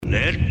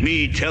Let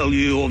me tell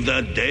you of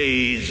the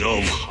days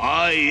of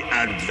high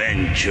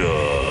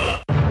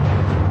adventure.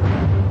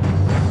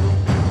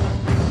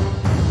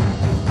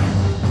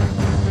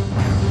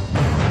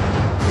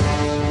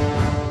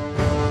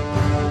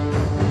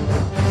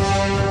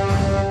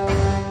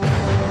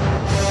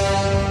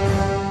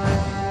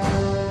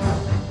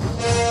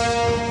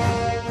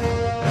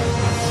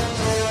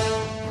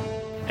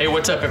 Hey,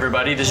 what's up,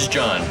 everybody? This is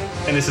John.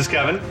 And this is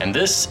Kevin. And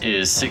this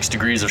is 6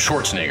 Degrees of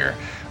Schwarzenegger,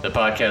 the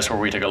podcast where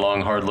we take a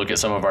long, hard look at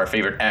some of our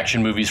favorite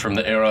action movies from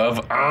the era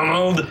of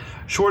Arnold.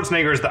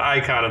 Schwarzenegger is the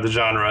icon of the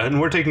genre,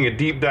 and we're taking a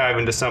deep dive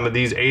into some of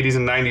these 80s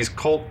and 90s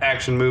cult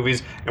action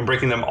movies and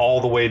breaking them all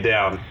the way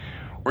down.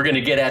 We're going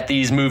to get at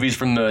these movies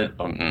from the...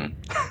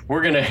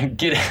 We're going to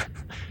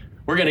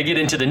get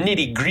into the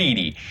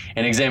nitty-gritty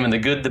and examine the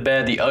good, the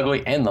bad, the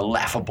ugly, and the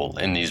laughable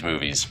in these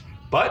movies.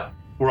 But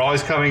we're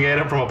always coming at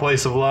it from a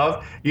place of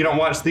love. You don't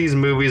watch these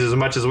movies as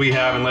much as we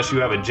have unless you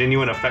have a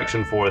genuine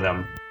affection for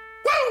them.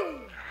 Woo!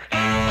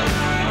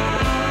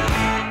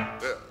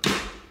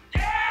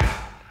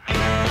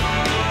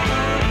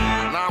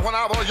 Now, when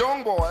I was a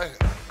young boy,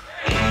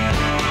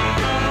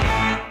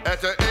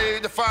 at the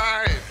age of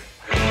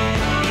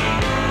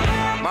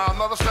 5, my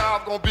mother said I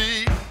was gonna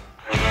be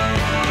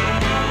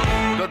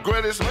the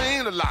greatest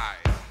man alive.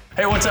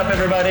 Hey, what's up,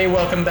 everybody?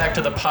 Welcome back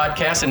to the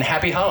podcast, and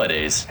happy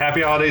holidays.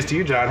 Happy holidays to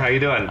you, John. How you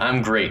doing?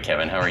 I'm great,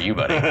 Kevin. How are you,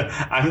 buddy?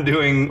 I'm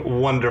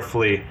doing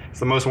wonderfully. It's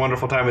the most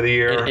wonderful time of the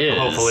year, It is.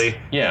 hopefully.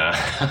 Yeah.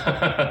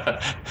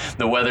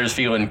 The weather's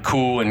feeling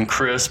cool and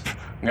crisp.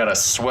 Got a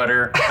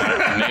sweater,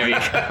 maybe.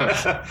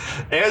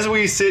 As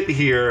we sit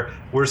here,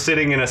 we're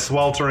sitting in a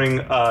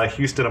sweltering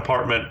Houston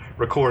apartment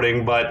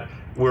recording, but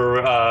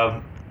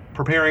we're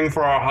preparing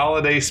for our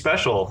holiday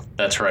special.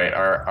 That's right.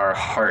 Our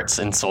hearts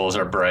and souls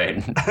are bright,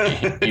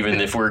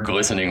 even if we're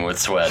glistening with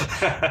sweat.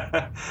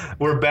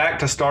 We're back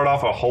to start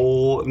off a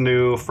whole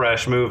new,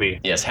 fresh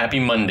movie. Yes, happy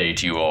Monday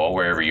to you all,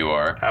 wherever you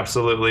are.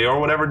 Absolutely. Or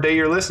whatever day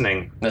you're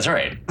listening. That's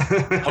right.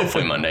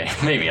 Hopefully Monday.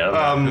 Maybe. I don't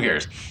know. Who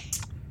cares?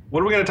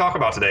 What are we going to talk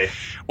about today?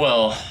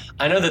 Well,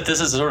 I know that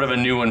this is sort of a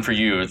new one for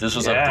you. This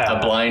was a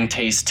blind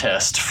taste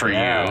test for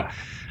you.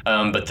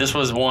 But this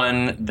was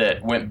one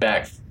that went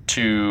back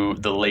to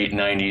the late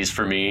 90s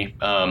for me,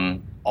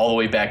 all the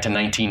way back to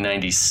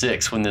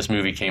 1996 when this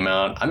movie came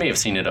out. I may have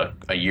seen it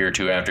a year or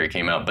two after it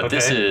came out, but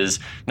This is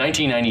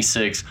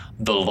 1996,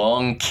 The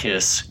Long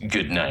Kiss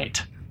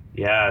Goodnight.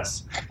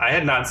 Yes. I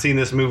had not seen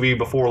this movie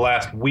before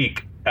last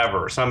week,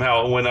 ever.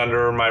 Somehow it went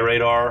under my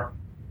radar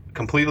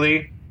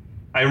completely.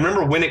 I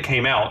remember when it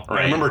came out.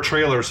 Right. I remember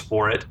trailers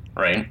for it.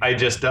 Right. I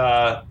just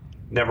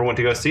never went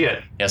to go see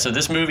it. Yeah, so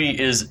this movie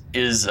is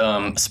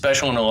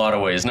special in a lot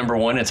of ways. Number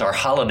one, it's our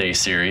holiday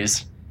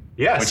series.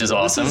 Yes. Which is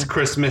awesome. This is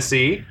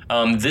Christmassy.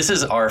 This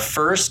is our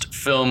first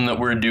film that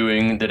we're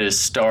doing that is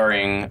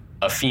starring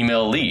a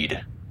female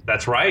lead.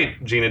 That's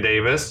right, Gina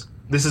Davis.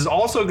 This is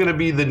also going to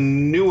be the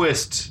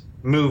newest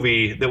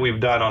movie that we've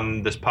done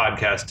on this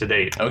podcast to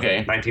date.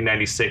 Okay.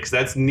 1996.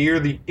 That's near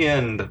the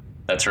end.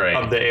 That's right.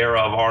 Of the era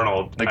of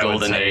Arnold. The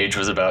golden age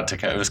was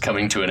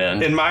coming to an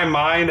end. In my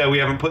mind, we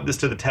haven't put this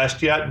to the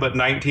test yet, but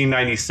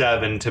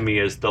 1997 to me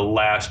is the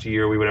last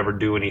year we would ever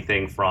do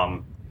anything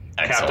from.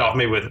 Excellent. Capped off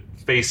maybe with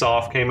Face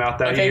Off came out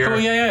that year. Okay, cool,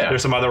 yeah.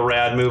 There's some other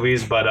rad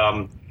movies, but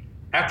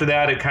after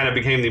that, it kind of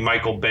became the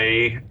Michael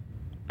Bay,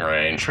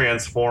 right,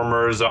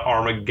 Transformers,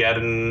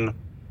 Armageddon,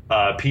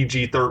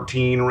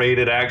 PG-13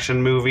 rated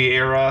action movie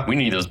era. We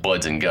need those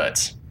bloods and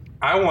guts.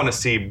 I want to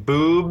see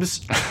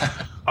boobs.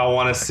 I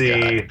want to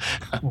see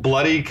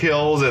bloody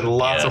kills and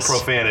lots of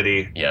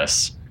profanity.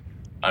 Yes.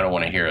 I don't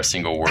want to hear a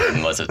single word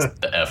unless it's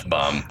the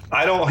F-bomb.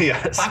 I don't,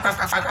 yes.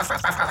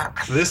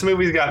 This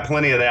movie's got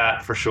plenty of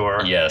that for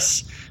sure.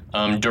 Yes.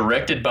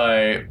 Directed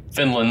by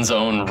Finland's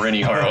own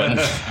Renny Harlin.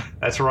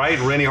 That's right,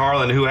 Renny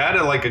Harlin, who had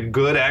a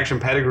good action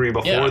pedigree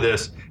before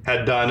this,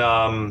 had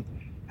done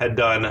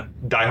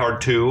Die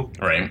Hard 2.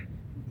 Right.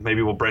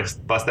 Maybe we'll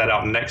bust that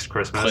out next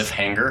Christmas.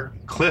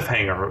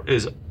 Cliffhanger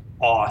is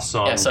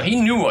awesome. Yeah, so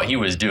he knew what he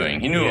was doing.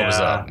 He knew what was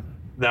up.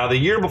 Now, the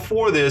year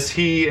before this,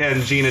 he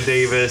and Gina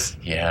Davis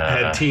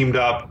had teamed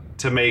up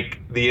to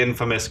make the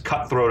infamous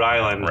Cutthroat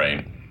Island.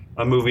 Right.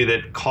 A movie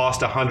that cost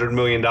 $100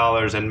 million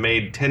and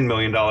made $10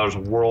 million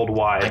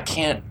worldwide. I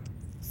can't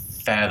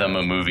fathom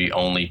a movie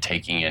only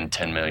taking in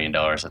 $10 million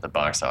at the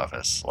box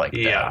office like that.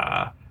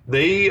 Yeah.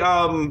 They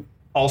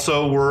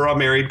also were a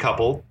married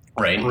couple.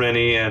 Right.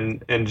 Renny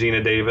and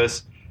Gina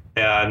Davis.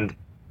 And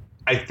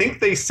I think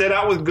they set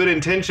out with good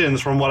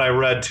intentions, from what I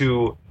read,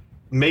 to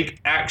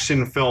make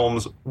action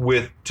films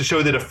to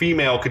show that a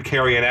female could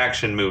carry an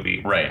action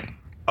movie. Right.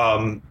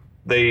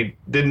 They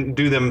didn't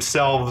do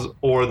themselves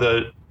or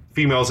the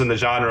females in the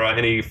genre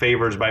any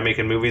favors by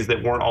making movies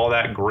that weren't all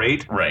that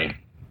great. Right.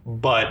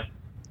 But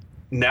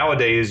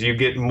nowadays you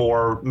get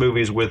more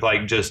movies with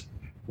just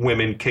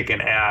women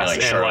kicking ass.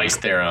 Like and Charlize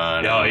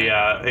Theron. Oh,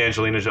 yeah.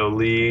 Angelina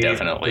Jolie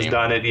definitely has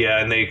done it.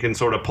 Yeah, and they can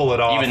sort of pull it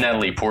off. Even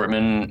Natalie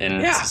Portman.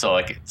 And so,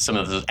 like, some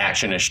of those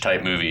action-ish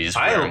type movies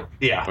where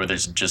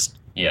there's just,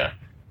 Yeah,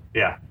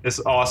 it's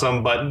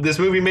awesome. But this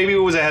movie maybe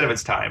was ahead of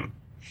its time.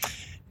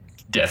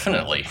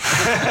 Definitely.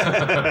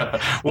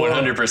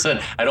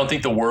 100%. I don't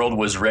think the world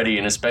was ready,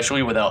 and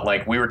especially without,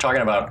 like, we were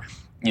talking about,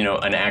 you know,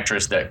 an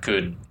actress that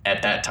could,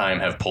 at that time,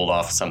 have pulled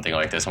off something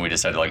like this, and we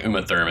decided, like,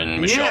 Uma Thurman,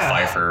 Michelle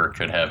Pfeiffer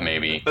could have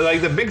maybe. But,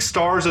 like, the big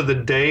stars of the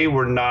day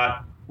were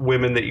not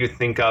women that you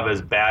think of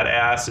as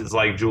badass. It's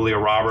like Julia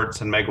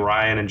Roberts and Meg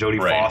Ryan and Jodie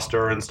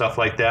Foster and stuff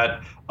like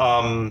that.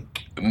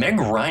 Meg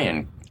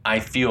Ryan, I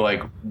feel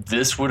like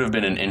this would have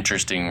been an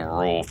interesting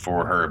role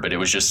for her, but it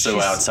was just so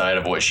outside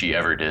of what she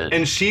ever did.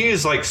 And she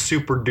is like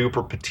super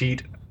duper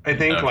petite, I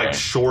think, like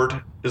short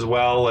as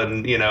well,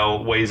 and, you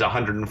know, weighs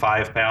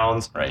 105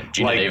 pounds. Right.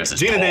 Gina Davis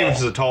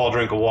is a tall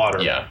drink of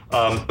water. Yeah.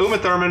 Uma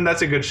Thurman,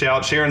 that's a good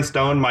shout. Sharon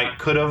Stone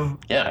could have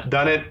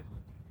done it.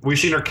 We've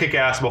seen her kick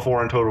ass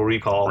before in Total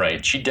Recall.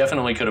 Right. She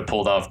definitely could have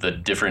pulled off the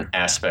different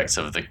aspects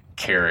of the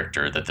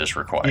character that this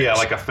requires. Yeah,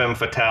 like a femme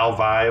fatale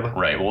vibe.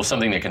 Right. Well,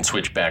 something that can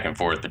switch back and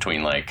forth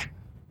between, like,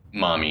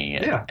 mommy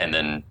and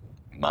then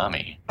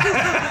mommy.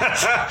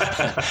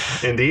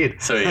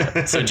 Indeed.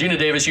 So Gina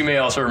Davis, you may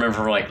also remember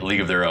from, like,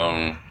 League of Their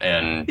Own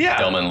and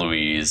Thelma and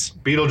Louise.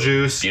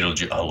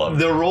 Beetlejuice. I love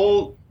the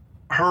role.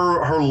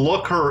 Her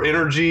look, her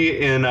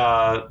energy in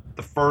the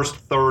first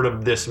third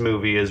of this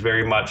movie is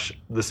very much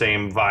the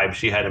same vibe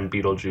she had in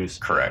Beetlejuice.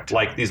 Correct.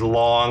 Like these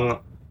long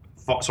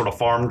sort of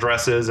farm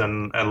dresses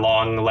and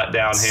long let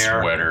down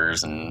hair.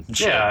 Sweaters and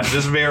shit. Yeah,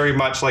 just very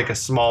much like a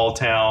small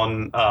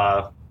town,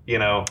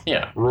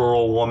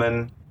 rural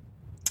woman.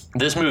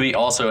 This movie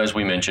also, as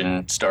we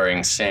mentioned,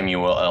 starring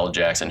Samuel L.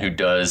 Jackson, who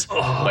does,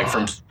 like,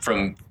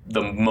 from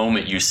the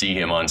moment you see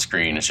him on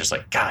screen, it's just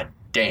like, God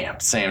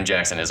damn, Sam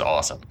Jackson is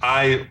awesome.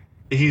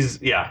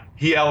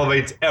 He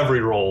elevates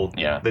every role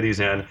that he's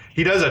in.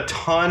 He does a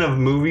ton of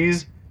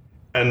movies,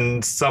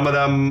 and some of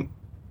them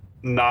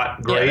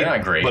not great. Yeah, they're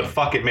not great. But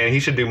fuck it, man, he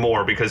should do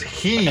more because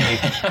he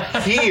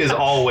is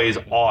always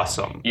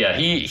awesome. Yeah,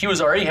 he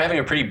was already having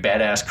a pretty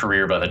badass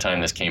career by the time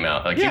this came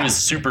out. Like, he was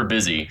super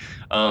busy.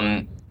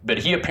 But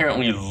he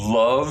apparently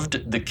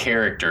loved the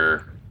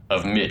character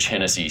of Mitch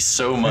Hennessy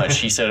so much,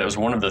 he said it was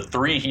one of the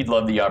 3 he'd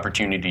love the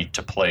opportunity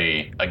to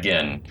play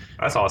again.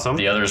 That's awesome.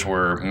 The others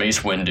were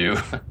Mace Windu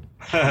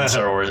from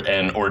Star Wars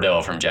and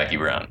Ordell from Jackie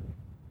Brown.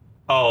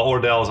 Oh,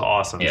 Ordell's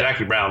awesome. Yeah.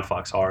 Jackie Brown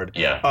fucks hard.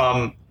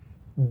 Yeah.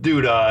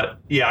 Dude, I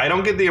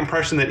don't get the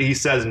impression that he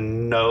says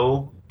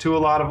no to a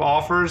lot of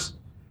offers,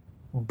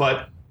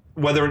 but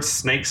whether it's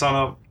Snakes on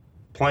a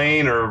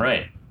Plane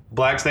or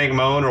Black Snake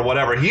Moan or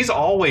whatever, he's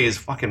always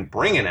fucking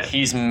bringing it.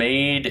 He's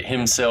made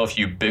himself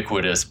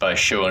ubiquitous by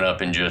showing up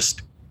and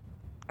just,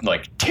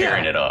 like,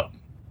 tearing it up.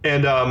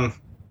 And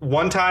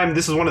one time,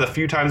 this is one of the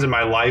few times in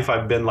my life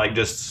I've been, like,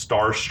 just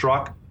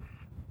starstruck,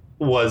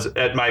 was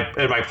at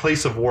my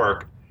place of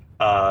work.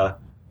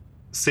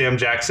 Sam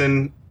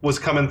Jackson was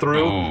coming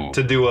through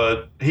to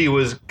do he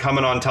was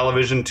coming on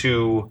television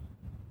to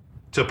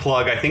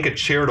plug, I think, a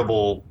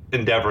charitable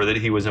endeavor that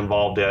he was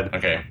involved in.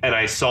 Okay. And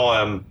I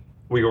saw him.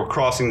 We were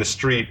crossing the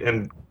street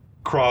and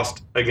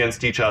crossed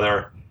against each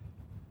other.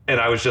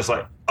 And I was just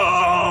like,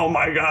 oh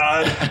my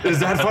God, is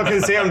that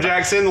fucking Sam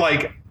Jackson?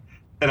 Like,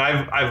 and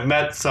I've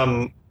met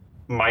some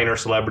minor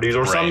celebrities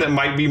or some that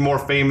might be more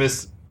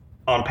famous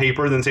on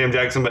paper than Sam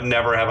Jackson, but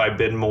never have I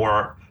been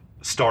more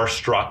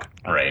starstruck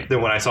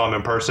than when I saw him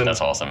in person. That's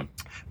awesome.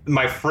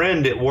 My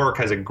friend at work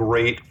has a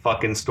great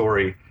fucking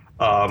story.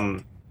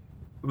 That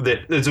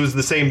it was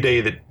the same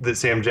day that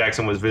Sam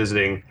Jackson was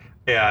visiting,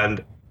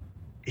 and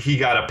he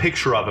got a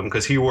picture of him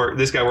because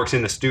this guy works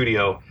in the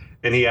studio,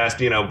 and he asked,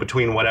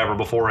 between whatever,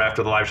 before or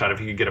after the live shot, if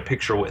he could get a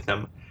picture with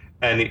him.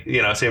 And,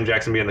 Sam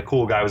Jackson being the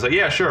cool guy was like,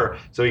 yeah, sure.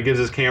 So he gives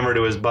his camera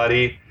to his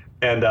buddy,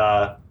 and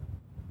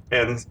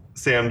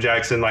Sam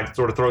Jackson, like,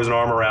 sort of throws an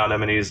arm around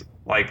him, and he's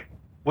like,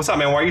 what's up,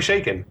 man? Why are you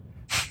shaking?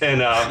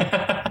 And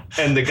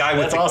and the guy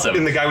with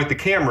and the guy with the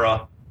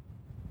camera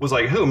was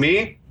like, who,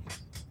 me?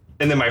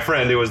 And then my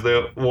friend, who was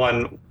the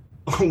one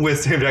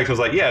with Sam Jackson, was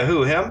like, yeah,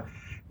 who, him?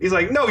 He's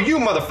like, no, you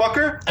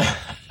motherfucker.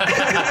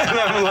 And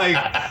I'm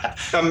like,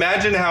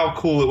 imagine how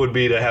cool it would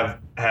be to have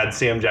had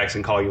Sam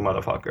Jackson call you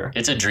motherfucker.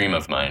 It's a dream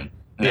of mine.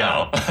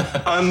 Now.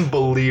 Yeah.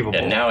 Unbelievable.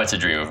 Yeah, now it's a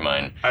dream of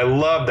mine. I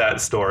love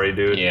that story,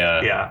 dude.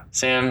 Yeah.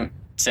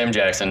 Sam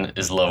Jackson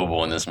is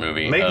lovable in this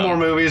movie. Make more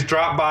movies.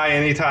 Drop by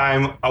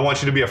anytime. I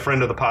want you to be a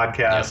friend of the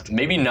podcast. Yeah,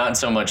 maybe not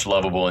so much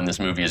lovable in this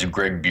movie as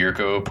Greg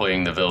Bierko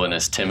playing the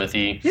villainous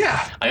Timothy.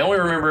 Yeah. I only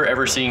remember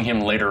ever seeing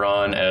him later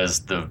on as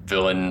the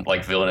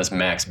villainous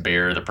Max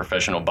Baer, the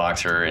professional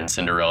boxer in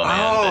Cinderella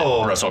Man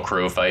that Russell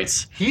Crowe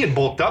fights. He had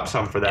bulked up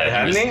some for that,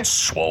 hadn't he?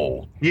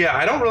 Swole. Yeah,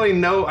 I don't really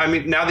know. I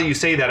mean, now that you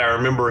say that, I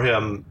remember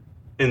him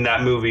in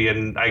that movie,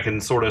 and I can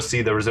sort of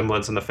see the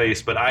resemblance in the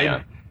face, but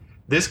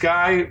this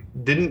guy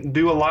didn't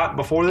do a lot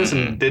before this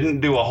and didn't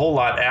do a whole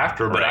lot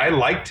after, but I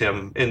liked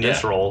him in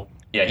this role.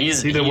 Yeah, he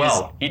did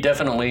well. He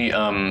definitely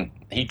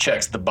he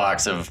checks the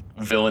box of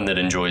villain that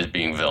enjoys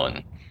being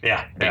villain.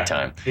 Yeah, big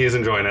time. He is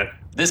enjoying it.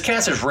 This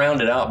cast is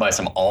rounded out by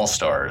some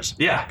all-stars.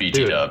 Yeah,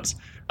 BT Dubs.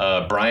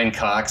 Brian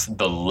Cox,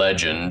 the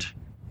legend.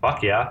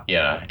 Fuck yeah.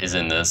 Yeah, is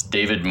in this.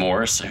 David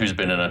Morse, who's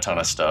been in a ton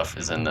of stuff,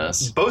 is in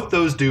this. Both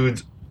those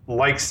dudes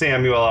like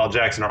Samuel L.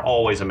 Jackson, are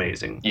always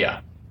amazing.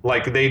 Yeah.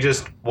 Like, they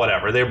just,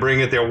 whatever. They bring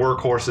it, they're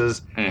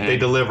workhorses. Mm-hmm. They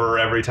deliver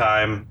every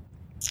time.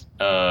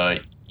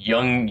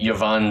 Young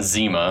Yvonne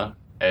Zima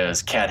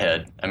as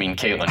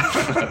Caitlin.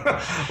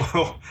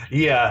 Well,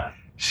 yeah.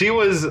 She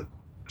was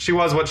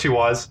what she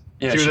was.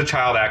 Yeah, she was a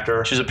child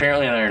actor. She's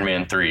apparently in Iron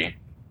Man 3.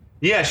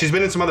 Yeah, she's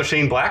been in some other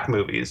Shane Black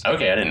movies.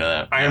 Okay, I didn't know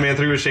that. Iron Man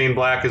 3 with Shane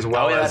Black, as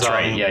well as that's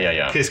right.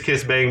 Yeah. Kiss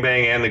Kiss Bang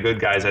Bang and The Good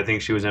Guys. I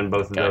think she was in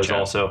both of those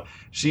also.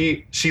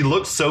 She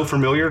looked so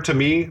familiar to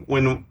me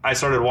when I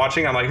started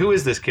watching. I'm like, who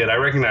is this kid? I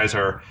recognize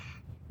her.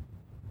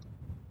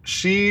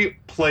 She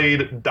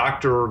played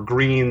Dr.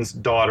 Green's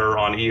daughter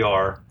on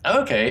ER.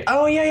 Okay.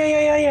 Oh,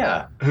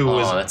 yeah. Who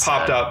was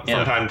popped up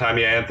from time to time.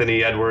 Yeah,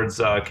 Anthony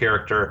Edwards'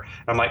 character.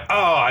 I'm like,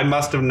 oh, I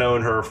must have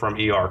known her from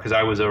ER because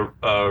I was a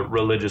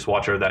religious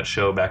watcher of that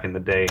show back in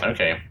the day.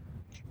 Okay.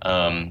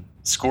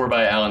 Score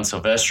by Alan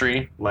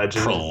Silvestri.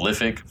 Legend.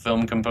 Prolific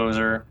film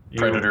composer.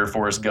 Predator,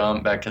 Forrest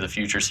Gump, Back to the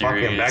Future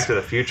series. Fucking Back to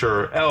the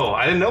Future. Oh,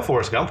 I didn't know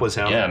Forrest Gump was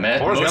him. Yeah, man.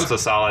 Forrest Gump's a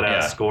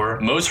solid-ass score.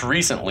 Most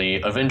recently,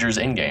 Avengers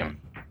Endgame.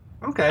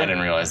 Okay. I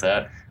didn't realize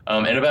that.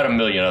 And about a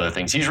million other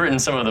things. He's written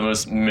some of the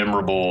most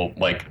memorable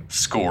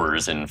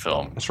scores in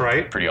film. That's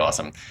right. Pretty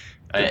awesome.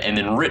 And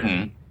then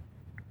written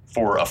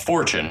for a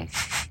fortune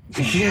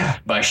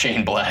by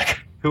Shane Black.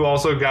 Who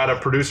also got a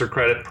producer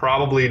credit,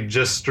 probably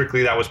just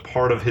strictly that was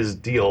part of his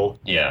deal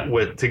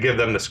to give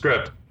them the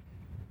script.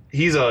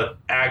 He's a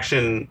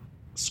action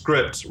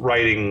script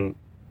writing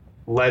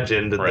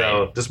legend,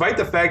 though, despite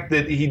the fact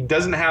that he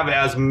doesn't have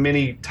as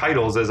many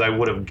titles as I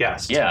would have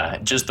guessed. Yeah,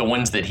 just the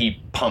ones that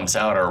he pumps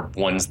out are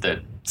ones that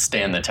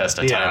stand the test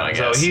of time, I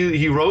guess. So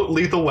he wrote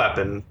Lethal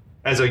Weapon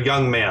as a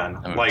young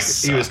man.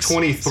 He was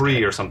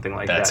 23 or something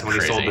like that when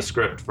he sold the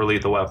script for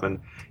Lethal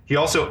Weapon. He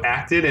also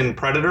acted in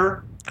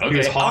Predator. Okay. He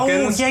was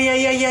Hawkins. Oh,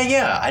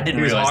 yeah. I didn't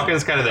realize. He was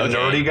Hawkins, kind of the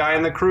nerdy guy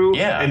in the crew.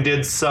 Yeah. And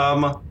did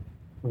some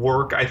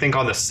work, I think,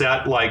 on the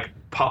set, like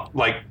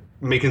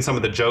making some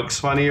of the jokes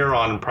funnier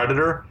on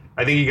Predator.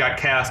 I think he got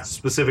cast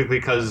specifically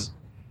because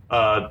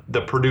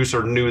the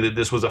producer knew that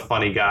this was a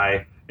funny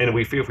guy, and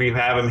if we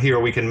have him here,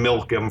 we can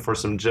milk him for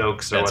some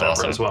jokes or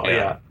whatever as well.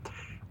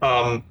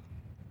 Yeah.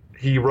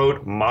 He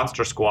wrote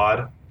Monster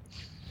Squad.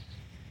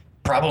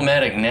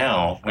 Problematic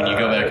now when you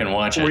go back and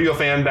watch it. Were you a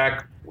fan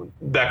back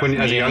when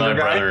as a younger guy? Me and my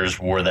brothers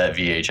wore that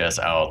VHS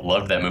out.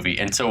 Loved that movie,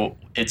 and so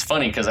it's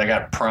funny because I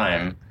got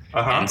Prime.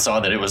 And saw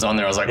that it was on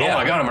there. I was like, oh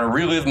my God, I'm going to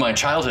relive my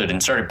childhood,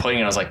 and started playing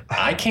it. I was like,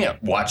 I can't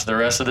watch the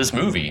rest of this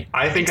movie.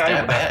 I think it's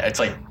that bad. It's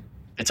like,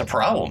 it's a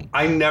problem.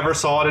 I never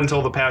saw it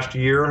until the past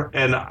year.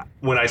 And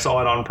when I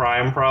saw it on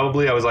Prime,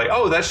 probably, I was like,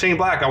 oh, that's Shane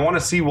Black. I want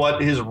to see what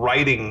his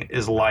writing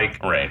is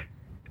like. Right.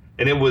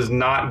 And it was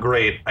not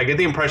great. I get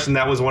the impression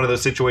that was one of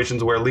those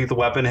situations where Lethal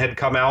Weapon had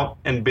come out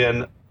and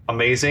been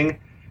amazing.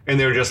 And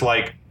they're just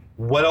like,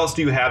 what else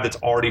do you have that's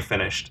already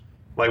finished?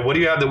 Like, what do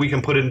you have that we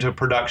can put into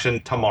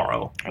production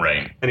tomorrow?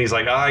 Right. And he's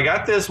like, I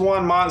got this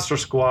one Monster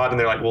Squad. And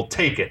they're like, well,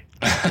 take it.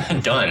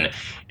 Done.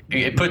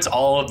 It puts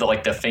all of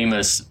the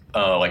famous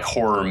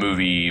horror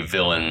movie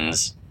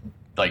villains,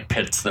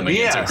 pits them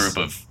against a group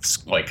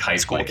of high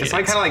school kids. It's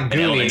kind of like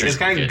Goonies. It's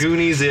kind of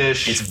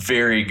Goonies-ish. It's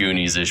very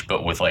Goonies-ish,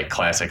 but with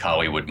classic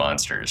Hollywood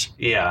monsters.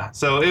 Yeah.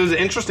 So it was an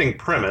interesting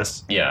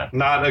premise. Yeah.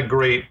 Not a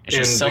great it's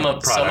just some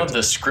of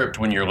the script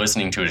when you're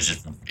listening to it,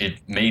 it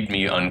made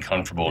me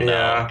uncomfortable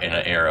now in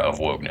an era of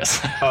wokeness.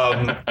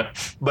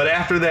 But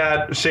after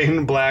that,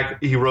 Shane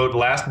Black, he wrote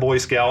Last Boy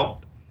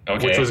Scout.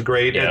 Okay. Which was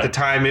great. Yeah. At the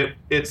time,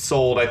 it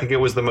sold. I think it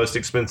was the most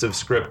expensive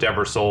script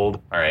ever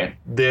sold. All right.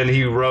 Then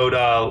he wrote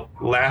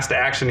Last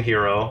Action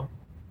Hero.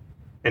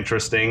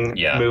 Interesting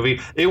movie.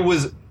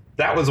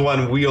 That was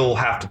one we'll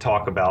have to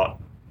talk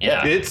about.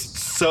 Yeah. It's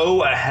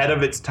so ahead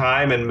of its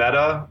time and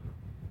meta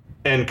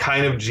and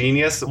kind of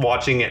genius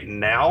watching it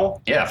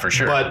now. Yeah, for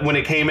sure. But when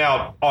it came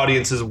out,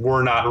 audiences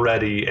were not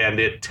ready, and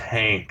it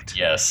tanked.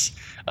 Yes.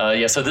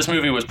 So this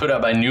movie was put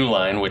out by New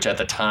Line, which at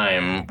the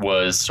time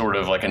was sort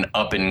of like an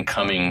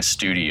up-and-coming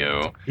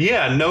studio.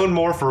 Yeah, known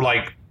more for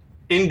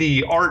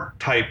indie art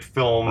type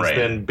films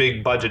than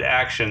big budget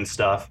action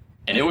stuff.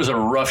 And it was a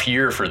rough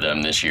year for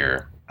them this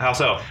year. How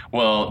so?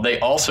 Well, they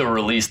also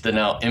released the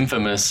now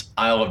infamous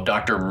Isle of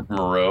Dr.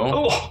 Moreau.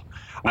 Oh,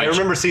 I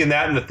remember seeing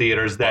that in the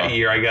theaters that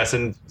year, I guess,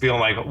 and feeling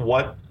like,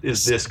 what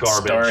is this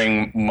garbage?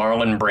 Starring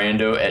Marlon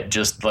Brando at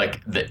just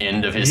the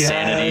end of his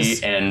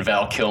sanity, and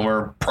Val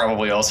Kilmer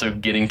probably also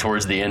getting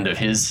towards the end of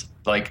his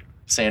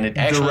sanity.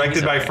 Actually,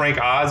 directed by Frank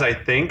Oz, I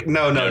think.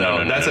 No.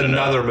 That's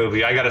another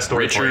movie. I got a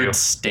story for you. Richard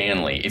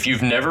Stanley. If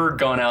you've never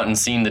gone out and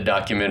seen the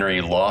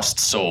documentary Lost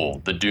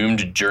Soul, The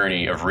Doomed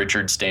Journey of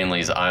Richard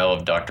Stanley's Isle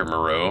of Dr.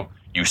 Moreau,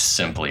 you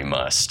simply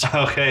must.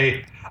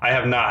 Okay. I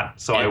have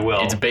not, so I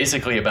will. It's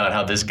basically about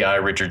how this guy,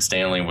 Richard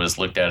Stanley, was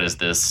looked at as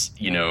this,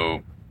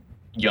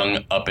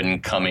 young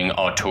up-and-coming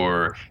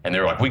auteur, and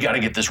they're like, we got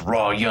to get this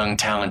raw, young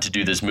talent to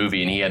do this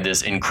movie, and he had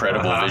this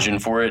incredible vision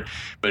for it,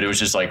 but it was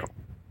just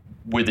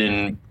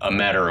within a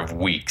matter of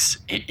weeks,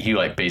 he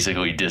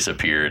basically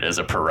disappeared as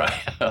a pariah.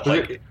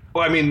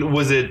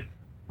 Was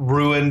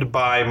ruined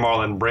by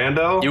Marlon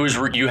Brando. It was.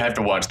 You have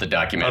to watch the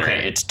documentary.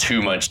 Okay. It's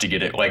too much to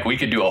get it. Like we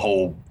could do a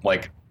whole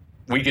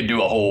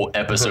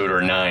episode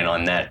or 9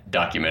 on that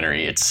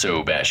documentary. It's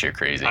so batshit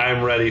crazy.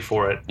 I'm ready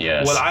for it.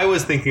 Yes. What I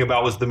was thinking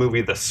about was the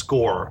movie The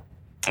Score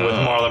with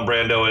Marlon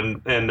Brando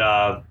and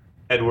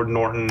Edward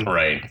Norton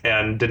Right.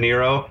 and De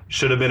Niro.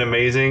 Should have been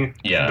amazing.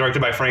 Yeah.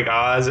 Directed by Frank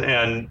Oz,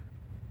 and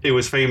it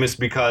was famous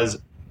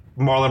because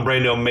Marlon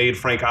Brando made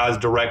Frank Oz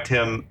direct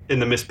him in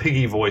the Miss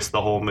Piggy voice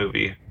the whole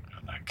movie. Oh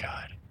my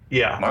God.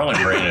 Yeah. Marlon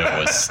Brando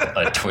was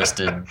a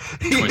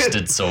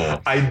twisted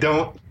soul. I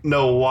don't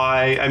know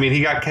why. I mean,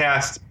 he got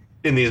cast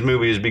in these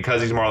movies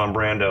because he's Marlon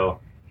Brando.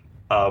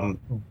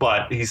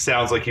 But he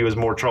sounds like he was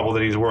more trouble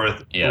than he's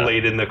worth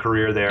late in the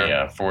career there.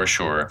 Yeah, for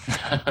sure.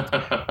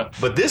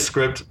 But this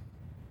script,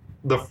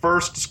 the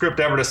first script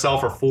ever to sell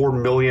for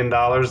 $4 million,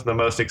 the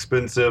most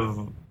expensive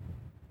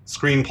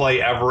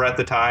screenplay ever at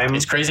the time.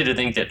 It's crazy to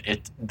think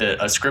that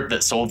a script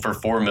that sold for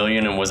 $4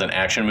 million and was an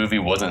action movie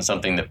wasn't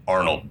something that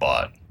Arnold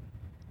bought.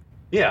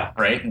 Yeah.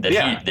 Right?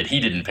 That he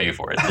didn't pay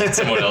for it. That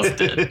someone else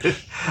did.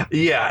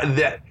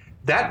 Yeah,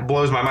 that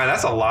blows my mind.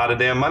 That's a lot of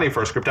damn money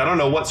for a script. I don't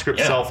know what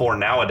scripts sell for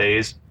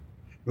nowadays.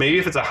 Maybe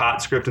if it's a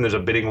hot script and there's a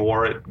bidding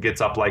war, it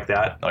gets up like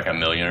that. Like $1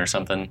 million or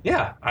something?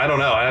 Yeah, I don't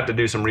know. I have to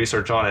do some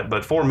research on it.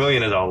 But $4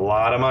 million is a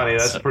lot of money.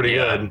 That's pretty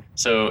good.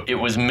 So it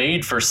was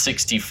made for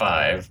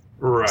 65.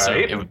 Right. So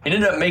it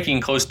ended up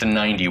making close to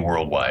 90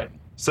 worldwide.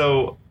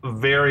 So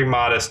very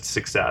modest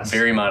success.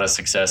 Very modest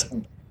success.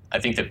 I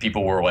think that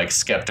people were like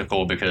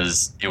skeptical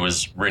because it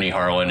was Rennie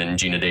Harlan and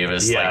Gina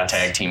Davis like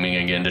tag teaming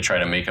again to try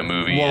to make a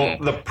movie. Well,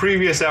 the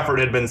previous effort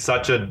had been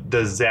such a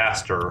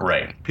disaster.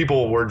 Right.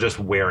 People were just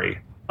wary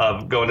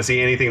of going to see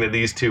anything that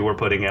these two were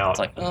putting out. It's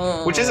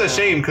like, which is a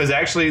shame because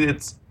actually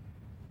it's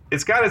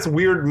got its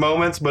weird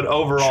moments, but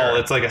overall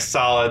it's like a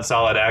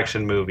solid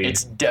action movie.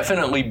 It's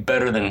definitely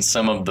better than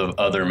some of the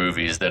other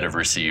movies that have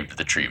received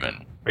the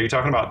treatment. Are you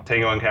talking about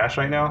Tango and Cash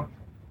right now?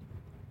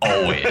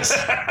 Always.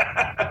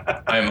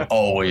 I'm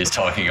always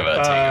talking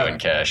about Tango and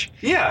Cash.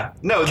 Yeah.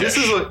 No, Cash.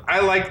 I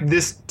like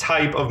this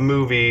type of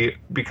movie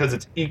because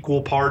it's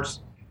equal parts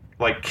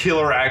like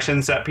killer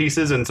action set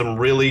pieces and some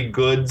really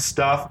good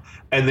stuff,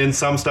 and then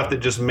some stuff that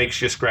just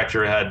makes you scratch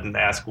your head and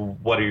ask,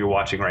 what are you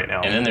watching right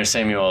now? And then there's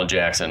Samuel L.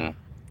 Jackson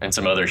and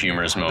some other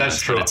humorous moments.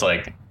 That's true. But it's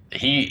like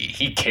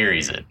he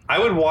carries it. I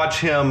would watch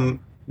him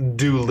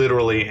do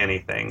literally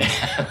anything.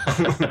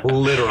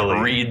 Literally.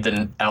 Read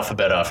the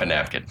alphabet off a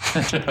napkin.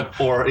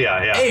 Or,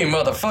 yeah. Hey,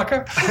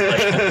 motherfucker.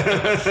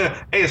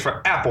 A is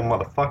for apple,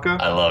 motherfucker.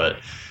 I love it.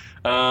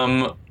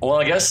 Well,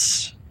 I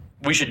guess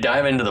we should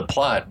dive into the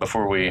plot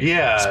before we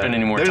spend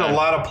any more time. There's a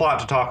lot of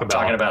plot to talk about.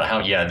 Talking about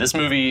how, this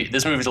movie's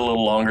a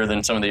little longer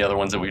than some of the other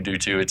ones that we do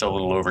too. It's a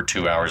little over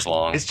 2 hours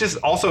long. It's just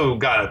also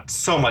got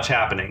so much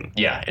happening.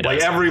 Yeah, it does.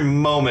 Like every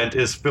moment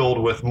is filled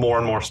with more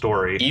and more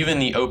story. Even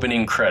the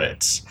opening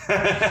credits.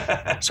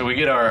 So we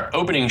get our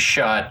opening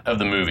shot of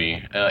the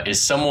movie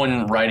is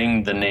someone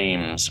writing the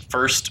names.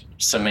 First,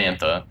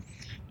 Samantha.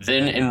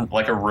 Then in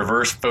like a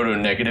reverse photo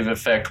negative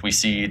effect, we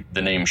see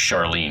the name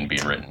Charlene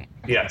being written.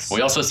 Yes. We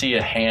also see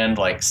a hand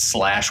like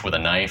slash with a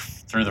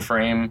knife through the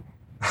frame,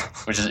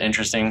 which is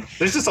interesting.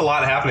 There's just a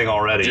lot happening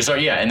already.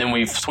 And then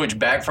we switch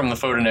back from the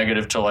photo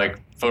negative to like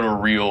photo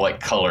real, like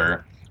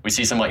color. We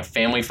see some like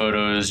family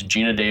photos,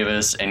 Gina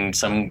Davis and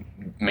some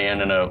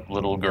man and a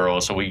little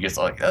girl. So we get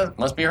like, that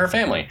must be her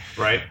family.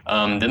 Right.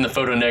 Then the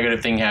photo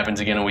negative thing happens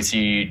again, and we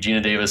see Gina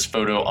Davis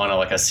photo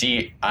on a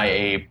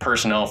CIA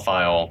personnel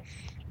file.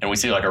 And we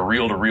see like a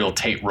reel-to-reel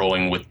tape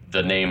rolling with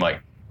the name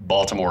like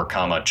Baltimore,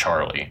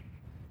 Charlie.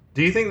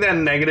 Do you think that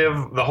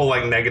the whole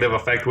like negative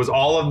effect, was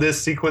all of this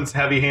sequence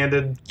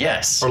heavy-handed?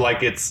 Yes. Or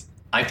like it's...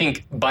 I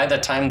think by the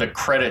time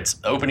the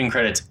opening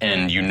credits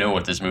end, you know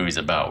what this movie's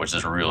about, which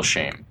is a real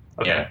shame.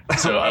 Okay. Yeah.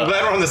 So I'm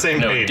glad we're on the same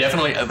page.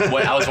 Definitely.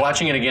 I was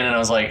watching it again and I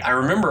was like, I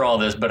remember all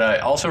this, but I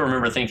also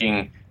remember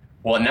thinking,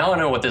 well, now I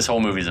know what this whole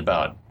movie's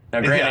about. Now,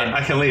 granted,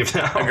 I can leave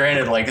now.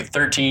 Granted, like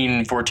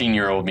 13,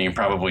 14-year-old me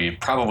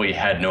probably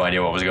had no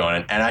idea what was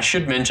going on. And I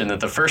should mention that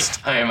the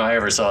first time I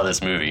ever saw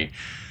this movie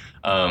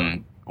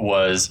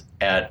was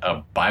at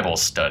a Bible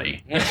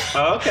study.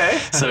 Oh,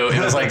 okay. So it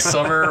was like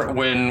summer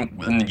when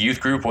the youth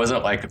group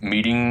wasn't like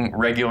meeting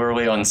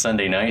regularly on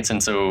Sunday nights.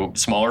 And so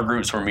smaller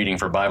groups were meeting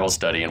for Bible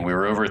study. And we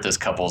were over at this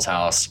couple's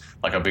house,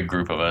 like a big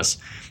group of us.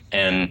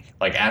 And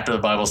like after the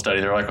Bible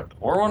study, they're like,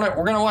 we're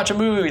gonna watch a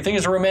movie. We think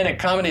it's a romantic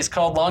comedy. It's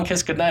called Long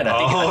Kiss Goodnight.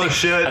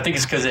 Shit. I think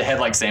it's because it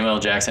had like Samuel L.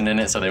 Jackson in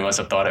it, so they must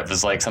have thought it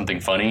was like something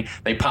funny.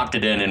 They popped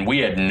it in, and we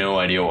had no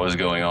idea what was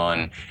going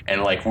on,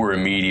 and like we're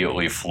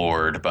immediately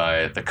floored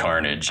by the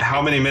carnage.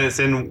 How many minutes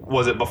in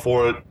was it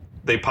before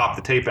they popped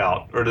the tape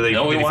out, or did they?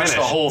 No, we watched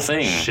finish? the whole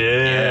thing.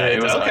 Shit. Yeah,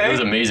 it was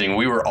amazing.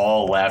 We were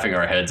all laughing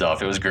our heads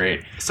off. It was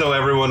great. So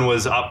everyone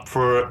was up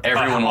for a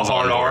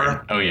hard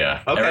R? Oh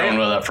yeah, okay. Everyone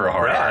was up for a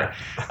hard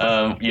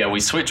R. We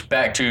switched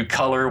back to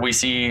color. We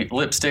see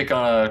lipstick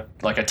on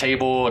a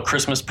table, a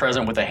Christmas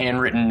present with a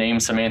handwritten name,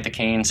 Samantha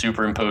Cain,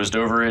 superimposed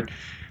over it.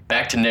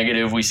 Back to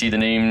negative, we see the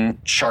name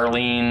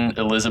Charlene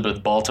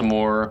Elizabeth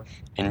Baltimore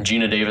and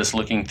Gina Davis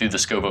looking through the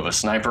scope of a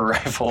sniper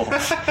rifle.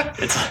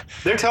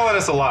 They're telling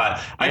us a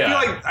lot.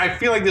 I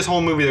feel like this whole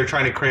movie they're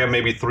trying to cram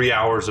maybe 3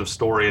 hours of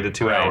story into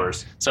 2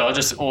 hours. So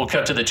we'll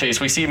cut to the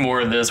chase. We see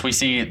more of this. We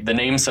see the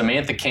name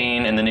Samantha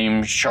Cain and the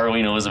name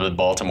Charlene Elizabeth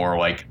Baltimore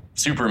like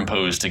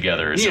superimposed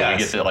together. So we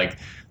get to like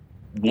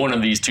one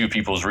of these two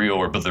people's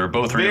real, but they're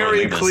both real.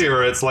 Very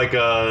clear. It's like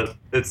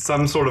it's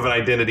some sort of an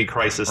identity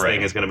crisis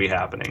thing is going to be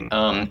happening.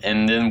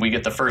 And then we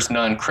get the first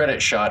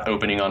non-credit shot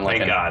opening on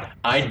like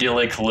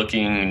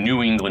idyllic-looking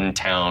New England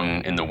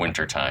town in the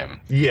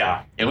wintertime.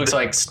 Yeah. It looks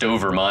like Stowe,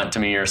 Vermont to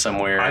me or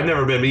somewhere. I've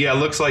never been, but yeah, it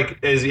looks like,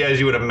 as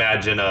you would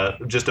imagine,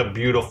 just a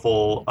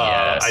beautiful,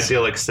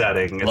 idyllic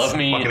setting. It's Love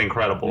me fucking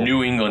incredible.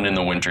 New England in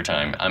the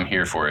wintertime. I'm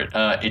here for it.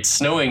 It's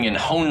snowing in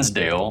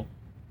Honesdale.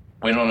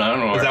 I don't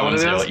know. Is that what it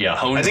is? Yeah,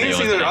 Honesdale. I think it's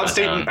either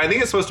upstate. I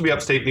think it's supposed to be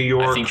upstate New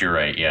York. I think you're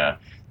right. Yeah,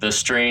 the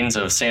strains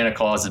of Santa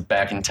Claus is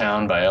Back in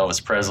Town by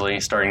Elvis Presley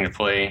starting to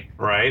play.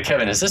 Right.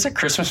 Kevin, is this a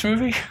Christmas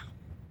movie?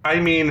 I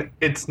mean,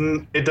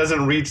 it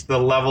doesn't reach the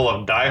level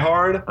of Die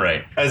Hard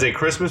as a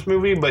Christmas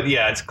movie, but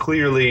yeah, it's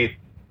clearly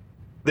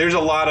there's a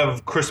lot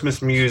of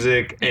Christmas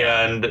music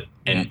and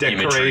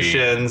decorations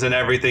imagery. And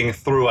everything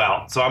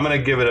throughout. So I'm going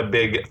to give it a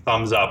big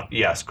thumbs up.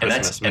 Yes,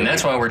 Christmas movie. And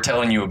that's why we're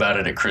telling you about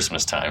it at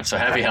Christmas time. So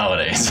happy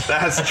holidays.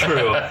 That's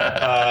true.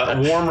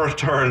 Warm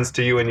returns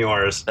to you and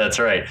yours. That's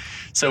right.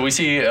 So we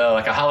see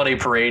like a holiday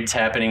parade's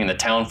happening and the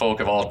town folk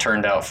have all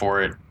turned out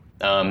for it.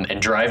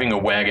 And driving a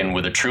wagon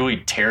with a truly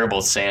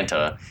terrible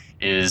Santa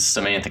is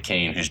Samantha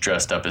Cain, who's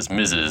dressed up as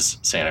Mrs.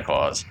 Santa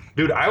Claus.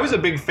 Dude, I was a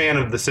big fan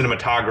of the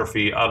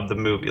cinematography of the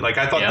movie. Like,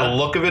 I thought the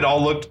look of it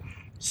all looked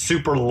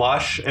super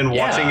lush, and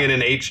watching it in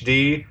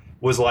HD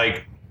was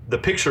like, the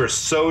picture is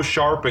so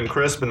sharp and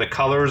crisp, and the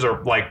colors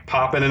are like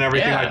popping and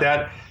everything like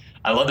that.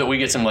 I love that we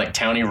get some like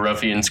towny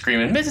ruffian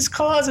screaming, Mrs.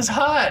 Claus is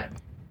hot!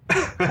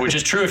 Which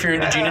is true if you're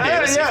into Gina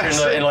Davis. If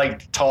you're in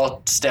like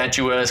tall,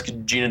 statuesque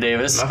Gina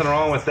Davis. Nothing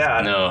wrong with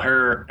that. No,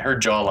 her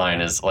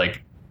jawline is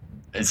like,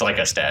 it's like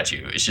a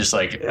statue. It's just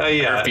like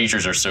her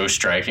features are so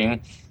striking.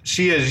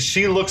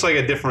 She looks like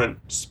a different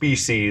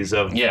species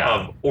of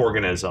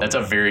organism. That's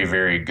a very,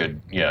 very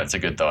good. Yeah, it's a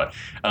good thought.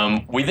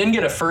 We then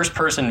get a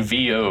first-person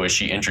VO as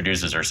she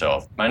introduces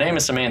herself. My name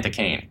is Samantha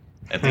Cain.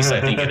 At least I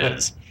think it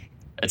is.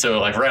 And so,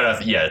 like right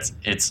off,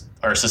 it's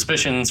our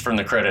suspicions from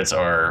the credits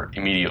are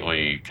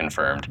immediately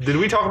confirmed. Did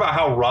we talk about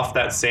how rough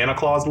that Santa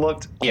Claus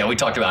looked? Yeah, we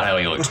talked about how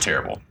he looks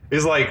terrible.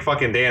 He's like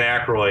fucking Dan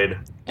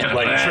Aykroyd.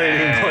 Like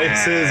Trading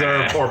Places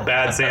or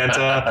Bad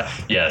Santa.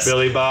 Yes.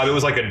 Billy Bob. It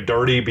was like a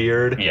dirty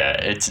beard.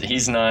 Yeah,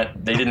 he's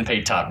not. They didn't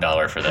pay top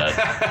dollar for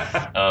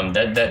that.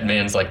 That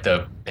man's like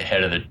the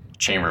head of the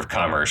Chamber of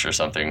Commerce or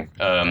something.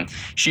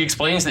 She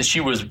explains that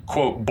she was,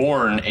 quote,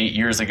 born 8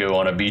 years ago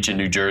on a beach in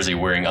New Jersey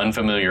wearing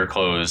unfamiliar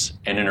clothes,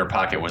 and in her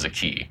pocket was a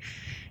key.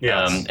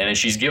 Yes. And as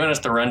she's giving us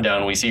the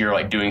rundown, we see her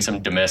like doing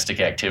some domestic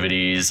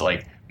activities,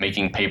 like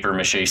making paper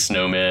mache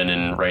snowmen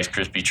and Rice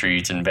Krispie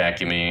treats and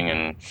vacuuming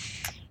and.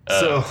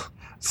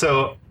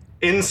 So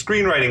in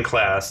screenwriting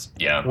class,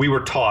 we were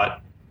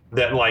taught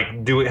that like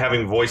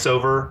having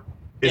voiceover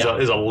is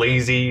a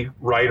lazy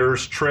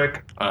writer's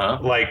trick.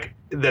 Like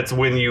that's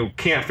when you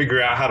can't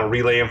figure out how to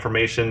relay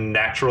information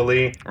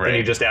naturally, then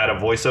you just add a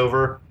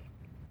voiceover.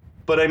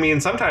 But I mean,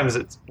 sometimes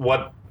it's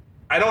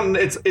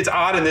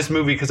odd in this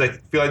movie because I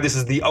feel like this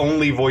is the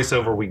only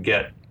voiceover we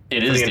get.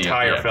 It is the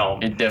entire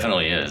film. It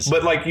definitely is.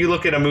 But like you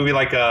look at a movie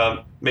like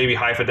maybe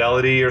High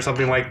Fidelity or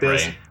something like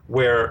this,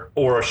 or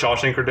a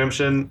Shawshank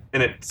Redemption,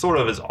 and it sort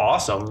of is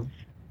awesome.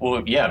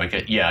 Well,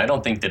 because I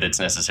don't think that it's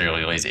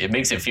necessarily lazy. It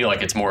makes it feel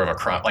like it's more of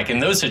a like in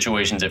those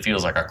situations, it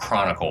feels like a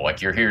chronicle,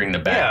 like you're hearing the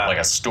back, like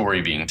a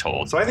story being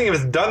told. So I think if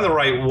it's done the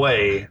right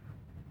way,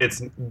 it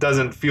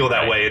doesn't feel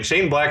that way. And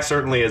Shane Black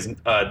certainly is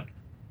a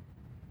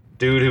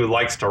dude who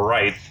likes to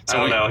write. So I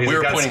don't know. He's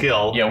got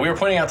skill. Yeah, we were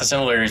pointing out the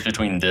similarities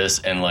between this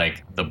and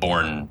like the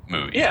Bourne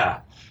movie.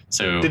 Yeah.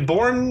 So did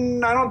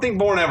Bourne? I don't think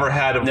Bourne ever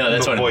had a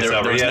voiceover.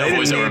 There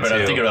was no voiceover, but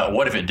I'm thinking about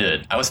what if it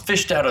did? I was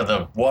fished out of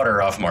the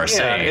water off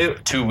Marseille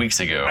 2 weeks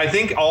ago. I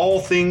think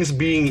all things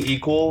being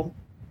equal,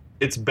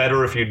 it's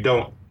better if you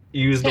don't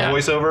use the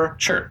voiceover.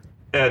 Sure.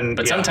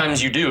 But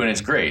sometimes you do, and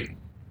it's great.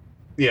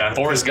 Yeah.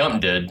 Forrest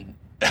Gump did.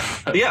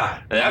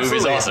 Yeah, that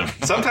movie's awesome.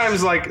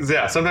 Sometimes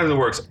it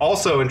works.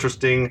 Also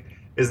interesting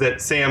is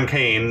that Sam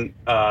Cain,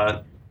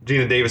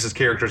 Gina Davis's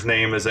character's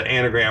name, is an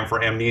anagram for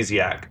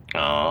amnesiac.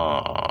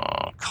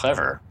 Oh,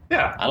 clever.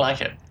 Yeah, I like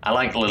it. I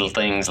like little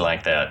things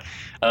like that.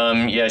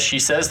 She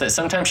says that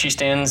sometimes she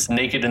stands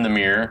naked in the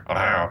mirror.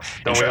 Wow.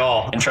 Don't we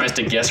all? And tries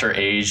to guess her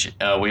age.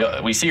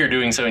 We see her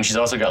doing so, and she's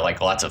also got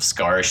like lots of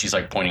scars. She's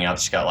like pointing out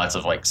she's got lots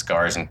of like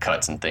scars and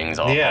cuts and things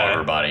all over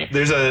her body.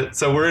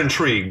 So we're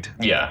intrigued.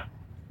 Yeah.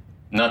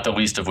 Not the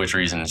least of which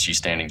reason she's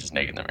standing just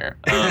naked in the mirror.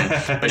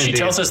 But she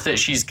tells us that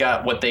she's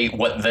got what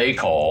they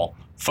call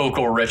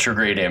focal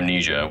retrograde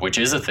amnesia, which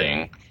is a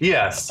thing.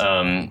 Yes.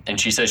 And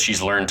she says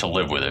she's learned to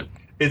live with it.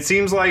 It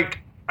seems like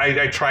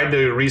I tried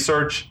to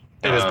research,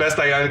 and as best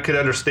I could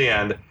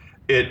understand,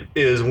 It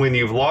is when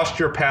you've lost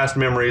your past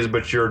memories,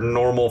 but you're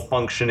normal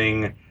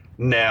functioning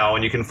now,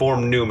 and you can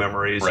form new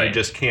memories. Right. You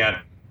just can't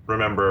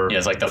remember Yeah,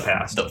 it's like the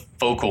past. the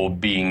focal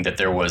being that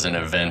there was an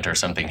event or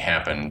something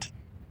happened.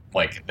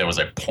 Like there was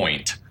a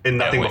point. And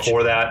nothing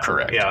before that?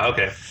 Correct. Yeah,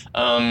 okay.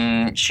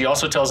 She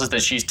also tells us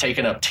that she's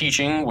taken up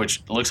teaching,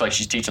 which looks like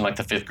she's teaching like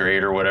the 5th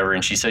grade or whatever.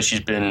 And she says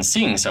she's been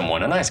seeing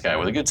someone, a nice guy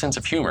with a good sense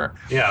of humor.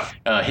 Yeah.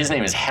 His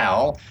name is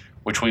Hal,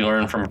 which we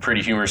learn from pretty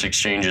humorous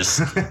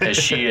exchanges as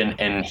she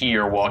and he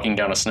are walking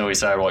down a snowy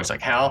sidewalk. It's like,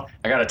 Hal,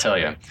 I got to tell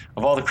you,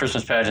 of all the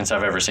Christmas pageants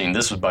I've ever seen,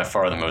 this was by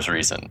far the most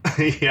recent.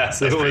 Yes,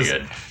 That's it was.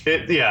 pretty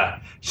good.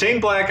 Yeah.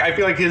 Shane Black, I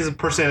feel like his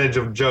percentage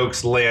of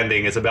jokes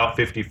landing is about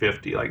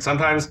 50-50. Like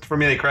sometimes for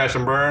me they crash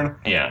and burn.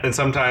 Yeah. And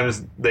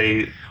sometimes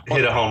they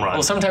hit a home run.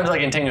 Well, sometimes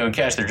like in Tango and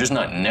Cash, they're just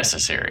not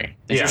necessary.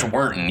 They Yeah. just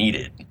weren't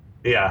needed.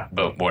 Yeah.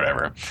 But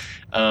whatever.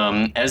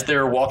 As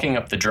they're walking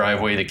up the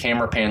driveway, the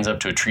camera pans up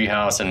to a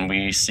treehouse, and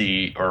we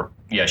see,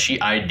 she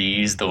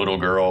IDs the little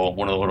girl.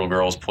 One of the little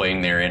girls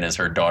playing therein is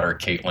her daughter,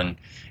 Caitlin.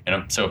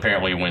 And so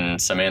apparently when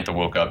Samantha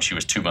woke up, she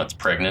was 2 months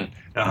pregnant,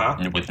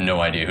 with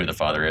no idea who the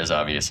father is,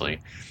 obviously.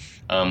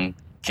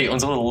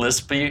 Caitlin's a little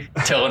lispy,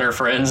 telling her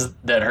friends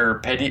that her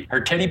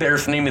teddy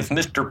bear's name is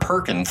Mr.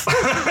 Perkins,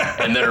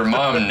 and that her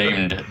mom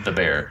named the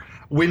bear.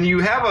 When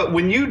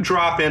you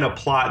drop in a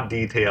plot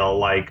detail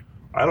like,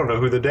 I don't know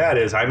who the dad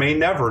is, I may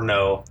never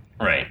know.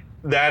 Right.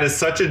 That is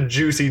such a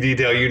juicy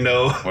detail,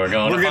 We're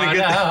gonna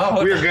find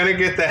out. We're gonna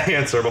get the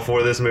answer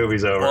before this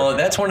movie's over. Well,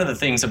 that's one of the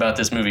things about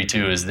this movie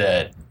too, is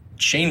that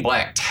Shane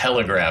Black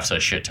telegraphs a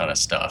shit ton of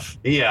stuff.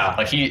 Yeah.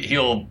 Like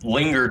he'll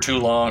linger too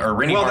long, or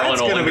Rennie Well, Harlan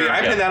that's will gonna linger. be.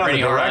 I pin that on the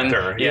Rennie Harlan,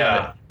 director.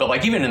 Yeah. But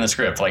like even in the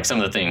script, like some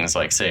of the things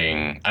like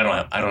saying, I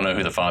don't know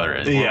who the father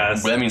is.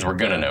 Yes. Well, that means we're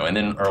gonna know. And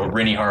then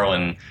Rennie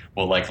Harlan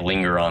will like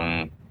linger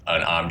on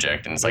an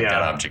object, and it's like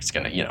that object's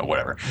gonna,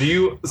 whatever.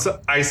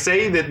 I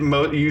say that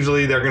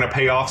usually they're going to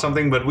pay off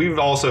something, but we've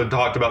also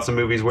talked about some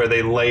movies where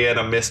they lay in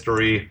a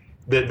mystery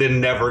that then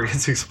never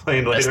gets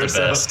explained later. That's the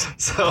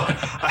best. So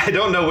I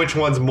don't know which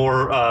one's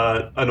more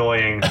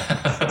annoying.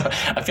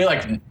 I feel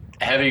like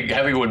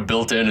having one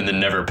built in and then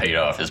never paid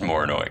off is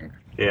more annoying.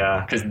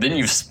 Yeah. Because then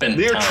you've spent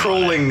You're time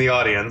trolling the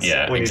audience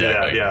when exactly. you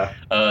do that.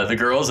 Yeah. The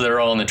girls that are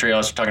all in the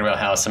treehouse are talking about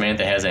how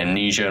Samantha has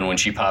amnesia, and when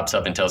she pops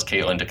up and tells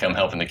Caitlin to come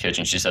help in the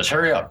kitchen, she says,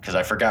 hurry up, because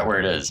I forgot where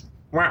it is.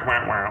 Wow,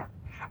 wow, wow.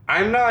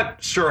 I'm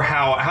not sure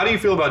how do you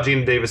feel about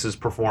Gina Davis's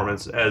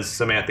performance as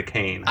Samantha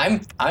Kane?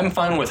 I'm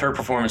fine with her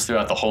performance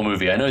throughout the whole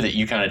movie. I know that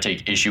you kind of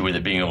take issue with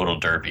it being a little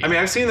derpy. I mean,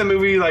 I've seen the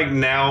movie like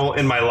now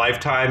in my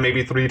lifetime,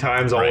 maybe 3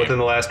 times all within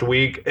the last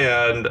week,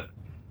 and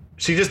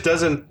she just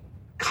doesn't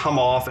come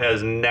off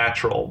as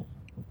natural.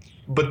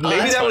 But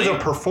maybe that was a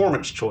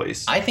performance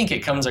choice. I think it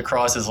comes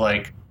across as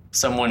like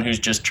someone who's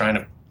just trying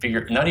to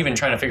not even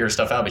trying to figure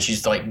stuff out, but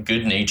she's like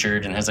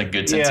good-natured and has a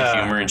good sense of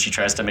humor, and she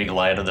tries to make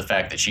light of the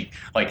fact that she,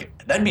 like,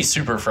 that'd be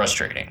super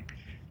frustrating.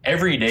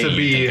 Every day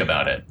you think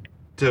about it.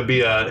 To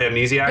be an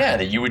amnesiac? Yeah,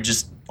 that you would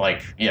just,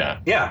 like,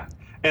 Yeah.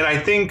 And I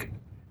think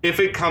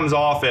if it comes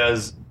off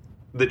as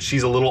that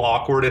she's a little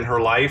awkward in her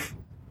life,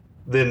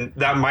 then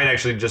that might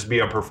actually just be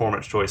a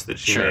performance choice that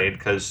she made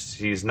because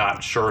she's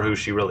not sure who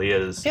she really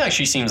is. Yeah,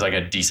 she seems like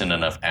a decent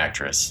enough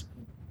actress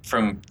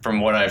from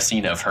what I've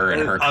seen of her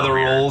and her other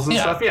career. roles and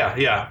stuff.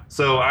 Yeah.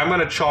 So I'm going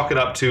to chalk it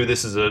up to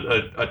this is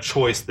a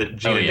choice that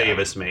Gina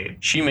Davis made.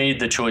 She made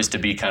the choice to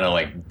be kind of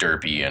like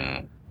derpy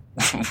and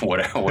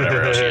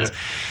whatever else she is.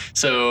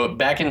 So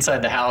back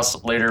inside the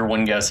house later,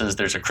 one guesses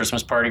there's a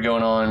Christmas party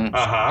going on.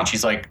 And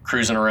she's like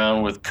cruising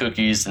around with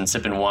cookies and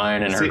sipping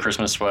wine in her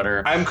Christmas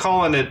sweater. I'm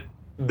calling it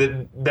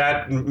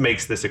that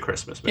makes this a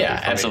Christmas movie. Yeah,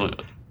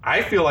 absolutely.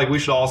 I feel like we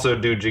should also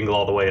do Jingle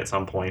All the Way at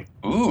some point.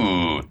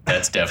 Ooh,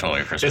 that's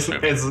definitely a Christmas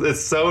movie.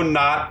 It's so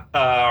not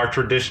our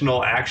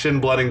traditional action,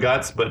 blood and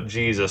guts, but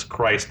Jesus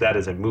Christ, that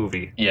is a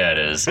movie. Yeah, it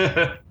is.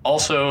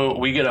 Also,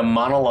 we get a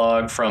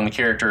monologue from the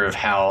character of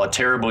Hal, a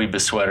terribly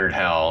besweatered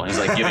Hal. He's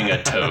like giving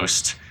a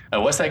toast.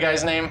 What's that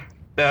guy's name?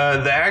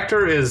 The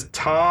actor is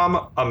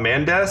Tom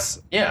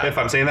Amandes. Yeah. If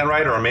I'm saying that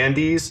right, or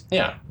Amandes.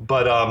 Yeah.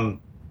 But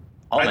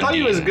I thought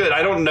he was good.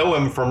 I don't know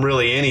him from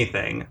really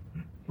anything,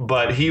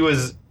 but he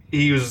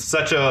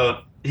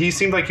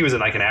seemed like he was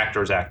like an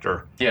actor's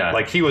actor. Yeah.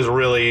 Like he was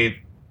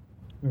really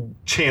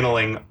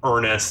channeling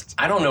earnest.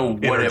 I don't know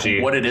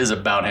what it is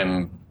about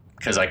him,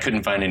 because I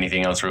couldn't find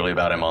anything else really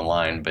about him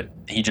online, but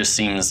he just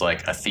seems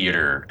like a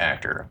theater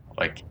actor.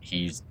 Like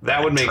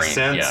that would make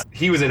sense. Yeah.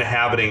 He was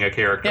inhabiting a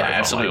character. Yeah,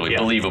 absolutely.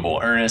 Believable,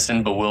 earnest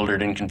and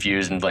bewildered and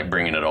confused and like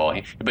bringing it all.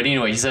 But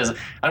anyway, he says,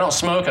 I don't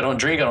smoke, I don't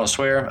drink, I don't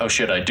swear. Oh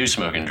shit, I do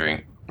smoke and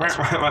drink.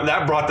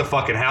 That brought the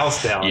fucking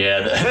house down. Yeah,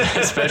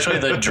 especially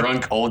the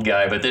drunk old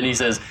guy. But then he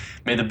says,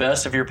 may the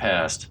best of your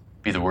past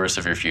be the worst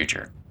of your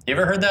future. You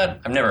ever heard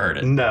that? I've never heard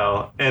it.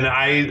 No. And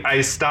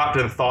I stopped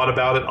and thought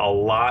about it a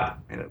lot.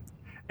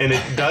 And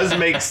it does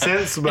make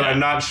sense, but I'm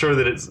not sure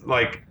that it's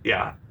like,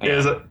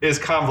 is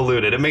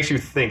convoluted. It makes you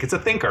think. It's a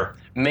thinker.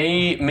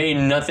 May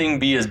nothing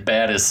be as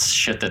bad as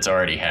shit that's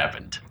already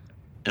happened,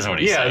 is what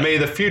he's saying. Yeah, may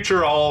the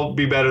future all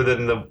be better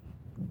than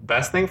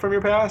best thing from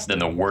your past? Than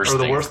the worst or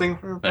thing. the worst thing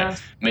from your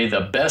past? May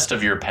the best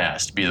of your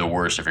past be the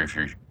worst of your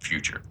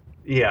future.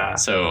 Yeah.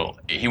 So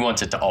he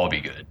wants it to all be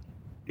good.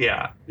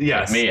 Yeah.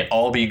 Yes. May it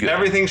all be good.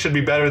 Everything should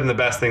be better than the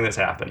best thing that's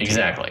happened.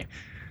 Exactly.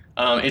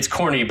 It's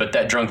corny, but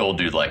that drunk old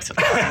dude likes it.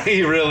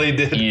 He really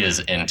did. He is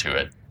into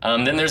it.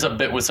 Then there's a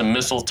bit with some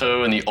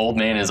mistletoe, and the old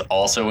man is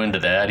also into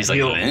that. He's like,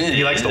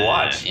 he likes to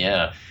watch.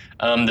 Yeah.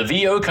 The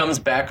VO comes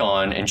back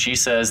on, and she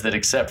says that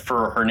except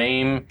for her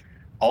name,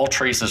 all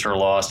traces are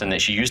lost, and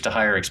that she used to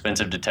hire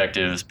expensive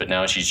detectives, but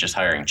now she's just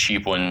hiring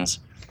cheap ones.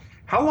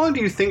 How long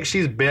do you think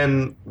she's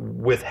been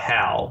with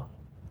Hal?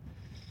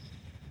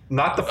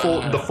 Not the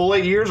full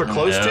 8 years or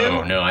close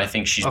to? No, I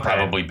think she's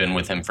probably been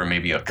with him for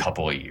maybe a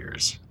couple of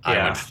years,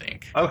 I would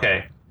think.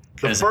 Okay.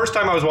 The first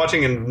time I was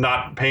watching and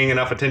not paying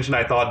enough attention,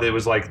 I thought it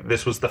was like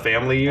this was the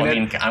family unit. I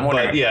mean, I'm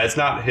wondering, but yeah, it's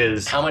not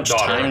his How much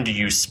daughter. time do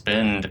you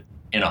spend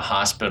in a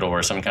hospital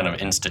or some kind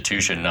of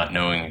institution not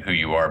knowing who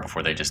you are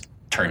before they just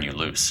turn you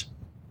loose?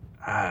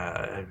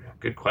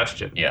 Good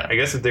question. Yeah. I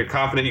guess if they're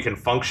confident you can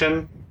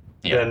function,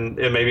 then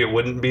maybe it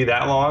wouldn't be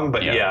that long.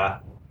 But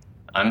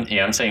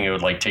I'm saying it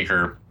would like take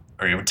her,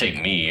 or it would take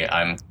me.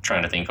 I'm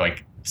trying to think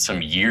like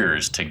some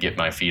years to get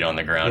my feet on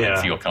the ground and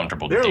feel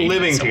comfortable. They're dating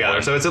living someone.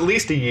 together, so it's at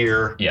least a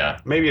year. Yeah.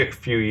 Maybe a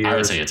few years. I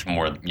would say it's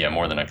more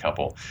than a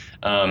couple.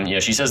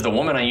 She says, the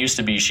woman I used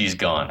to be, she's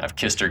gone. I've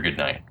kissed her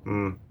goodnight.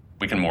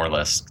 We can more or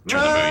less turn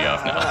the movie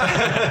off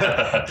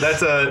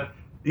now.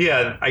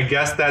 I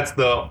guess that's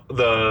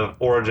the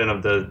origin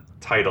of the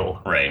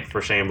title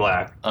for Shane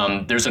Black.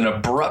 There's an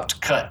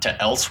abrupt cut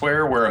to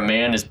elsewhere where a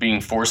man is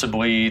being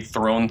forcibly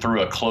thrown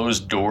through a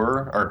closed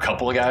door, or a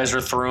couple of guys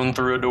are thrown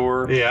through a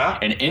door. Yeah.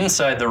 And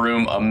inside the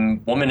room, a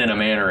woman and a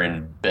man are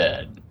in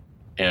bed.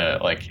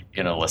 Like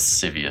in a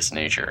lascivious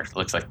nature. It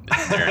looks like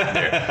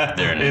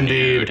they're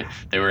nude.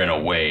 They were in a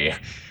way.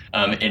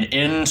 And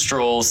in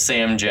strolls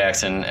Sam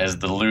Jackson as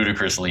the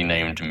ludicrously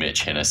named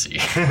Mitch Hennessy,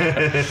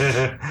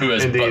 who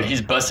has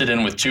he's busted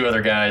in with two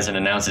other guys and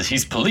announces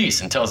he's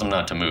police and tells them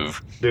not to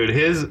move. Dude,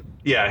 his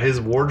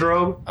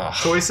wardrobe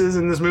choices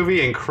in this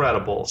movie,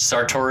 incredible.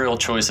 Sartorial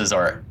choices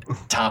are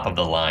top of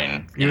the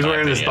line. He was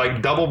wearing this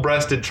like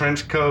double-breasted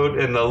trench coat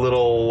and the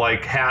little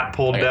like hat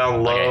pulled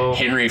down low. Like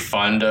a Henry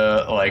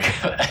Fonda like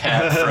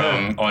hat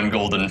from On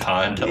Golden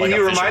Pond. Like he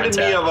reminded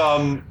me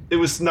of it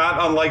was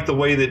not unlike the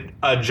way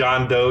that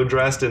John Doe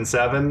dressed in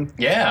Seven.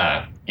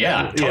 Yeah,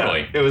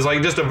 totally. Yeah. It was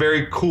like just a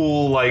very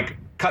cool like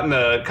cutting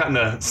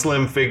a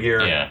slim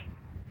figure. Yeah.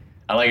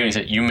 I like when he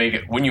said,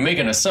 when you make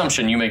an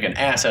assumption, you make an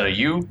ass out of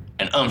you,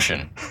 an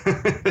umption.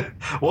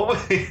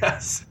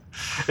 Yes.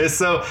 It's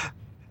so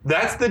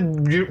that's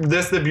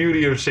the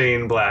beauty of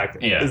Shane Black.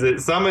 Yeah. Is that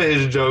some of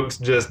his jokes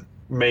just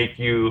make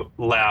you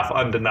laugh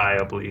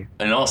undeniably.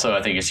 And also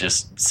I think it's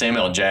just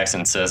Samuel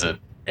Jackson says it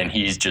and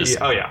he's just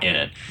in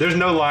it. There's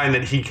no line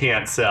that he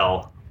can't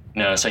sell.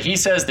 No, so he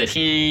says that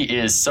he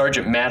is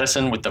Sergeant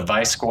Madison with the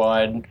Vice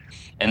Squad.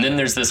 And then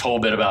there's this whole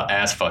bit about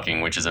ass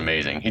fucking, which is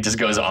amazing. He just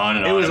goes on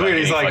and on. It was weird.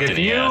 He's like,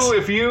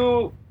 if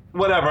you,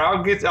 whatever,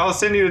 I'll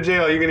send you to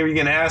jail. You're going to be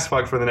getting ass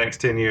fucked for the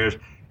next 10 years.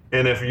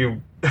 And if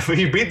you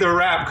beat the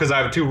rap because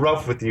I'm too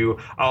rough with you,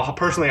 I'll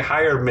personally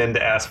hire men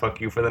to ass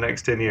fuck you for the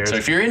next 10 years. So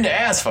if you're into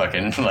ass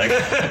fucking, like,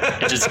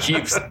 it just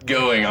keeps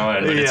going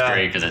on, but it's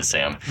great because it's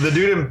Sam. The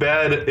dude in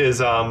bed is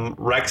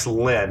Rex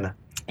Linn.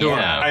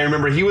 Yeah. I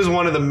remember he was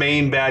one of the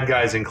main bad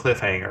guys in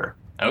Cliffhanger.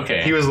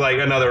 Okay. He was like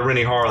another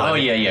Rennie Harlan. Oh,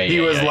 yeah.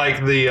 He was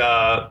like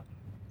the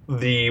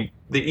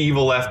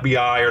evil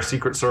FBI or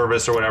Secret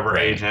Service or whatever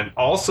agent.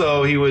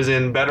 Also, he was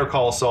in Better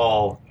Call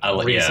Saul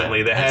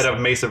recently, the head of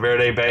Mesa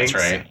Verde Banks.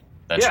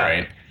 That's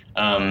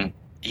right.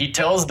 He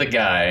tells the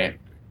guy,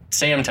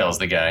 Sam tells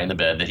the guy in the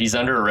bed that he's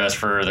under arrest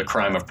for the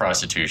crime of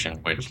prostitution,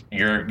 which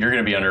you're going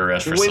to be under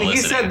arrest for soliciting. When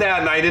he said that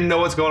and I didn't know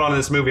what's going on in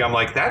this movie, I'm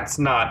like, that's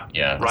not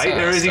right.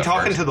 Or is he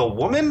talking to the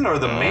woman or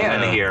the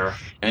man here?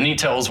 And then he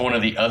tells one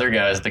of the other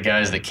guys, the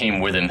guys that came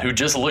with him, who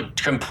just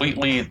looked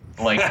completely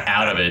like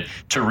out of it,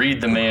 to read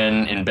the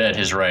man in bed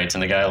his rights.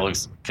 And the guy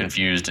looks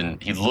confused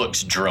and he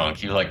looks drunk.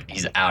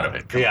 He's out of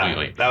it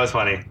completely. Yeah, that was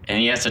funny. And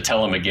he has to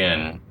tell him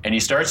again. And he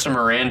starts to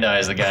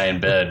Mirandize the guy in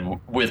bed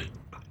with,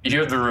 "You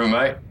have the room,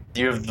 right?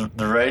 You have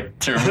the right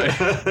to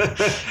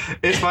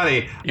It's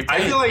funny. I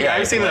feel like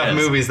I've seen enough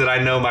movies that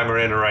I know my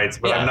Miranda rights,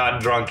 but I'm not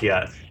drunk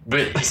yet.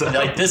 But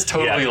like this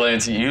totally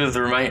lands. You have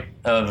the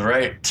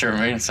right to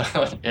remain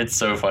silent. It's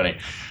so funny.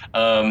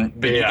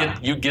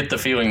 But you get the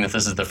feeling that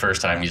this is the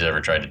first time he's ever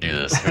tried to do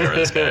this, whoever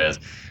this guy is.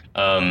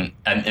 And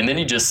then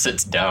he just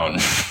sits down.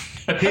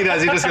 He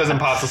does. He just goes and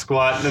pops a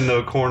squat in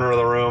the corner of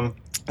the room.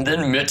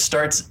 Then Mitch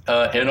starts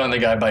in on the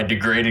guy by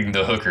degrading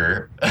the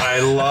hooker. I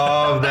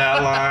love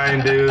that line,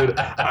 dude.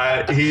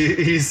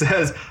 He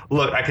says,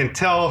 "Look, I can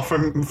tell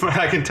from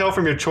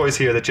your choice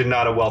here that you're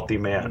not a wealthy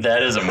man."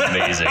 That is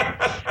amazing.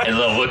 And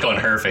the look on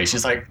her face,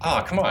 she's like,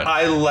 "Oh, come on."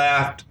 I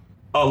laughed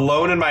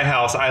Alone in My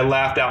House, I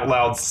laughed out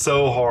loud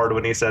so hard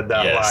when he said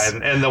that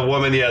line. And the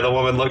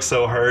woman looks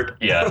so hurt.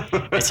 Yeah.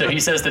 And so he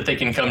says that they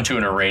can come to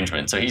an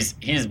arrangement. So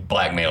he's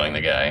blackmailing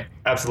the guy.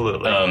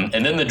 Absolutely.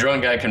 And then the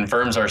drunk guy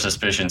confirms our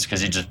suspicions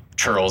because he just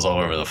churls all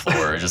over the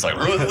floor. Just like...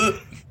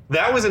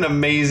 That was an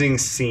amazing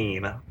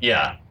scene.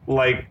 Yeah.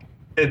 Like,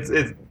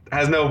 it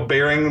has no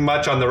bearing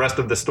much on the rest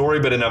of the story,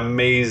 but an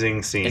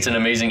amazing scene. It's an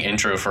amazing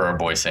intro for our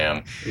boy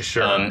Sam.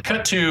 Sure.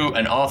 Cut to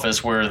an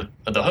office where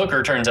the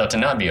hooker turns out to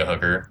not be a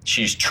hooker.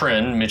 She's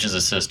Trin, Mitch's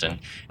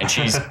assistant, and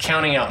she's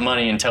counting out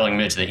money and telling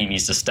Mitch that he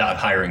needs to stop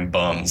hiring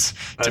bums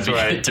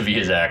to be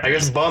his actors. I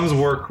guess bums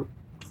work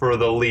for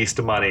the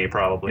least money,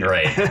 probably.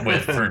 Right,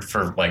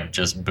 for like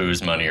just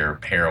booze money or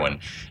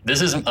heroin.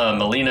 This is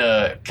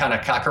Melina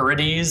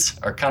Kanakakarides,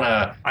 or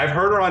Kana... I've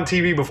heard her on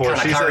TV before.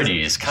 She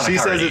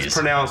says it's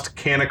pronounced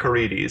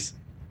Kanakarides.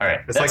 All right,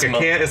 it's like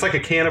a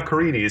can of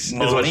Carides.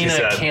 Melina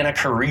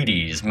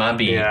Kanakarides, my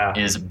B,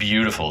 is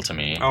beautiful to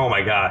me. Oh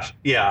my gosh,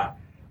 yeah.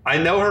 I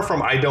know her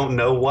from I don't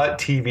know what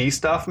TV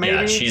stuff, maybe.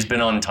 Yeah, she's been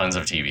on tons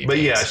of TV. But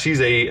yeah,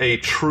 she's a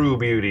true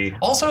beauty.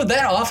 Also,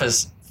 that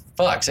office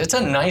fucks. It's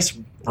a nice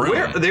room.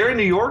 Where? They're in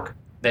New York?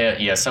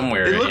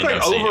 Somewhere. It looked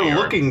like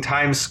overlooking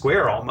Times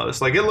Square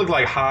almost. Like it looked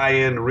like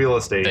high-end real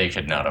estate. They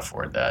could not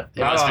afford that.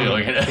 Not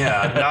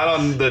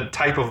on the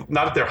type of,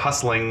 not if they're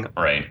hustling.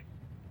 Right.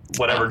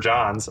 Whatever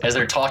John's. As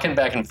they're talking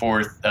back and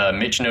forth,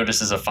 Mitch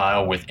notices a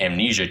file with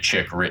Amnesia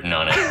Chick written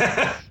on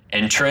it.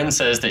 And Trin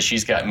says that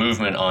she's got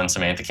movement on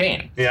Samantha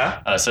Cain.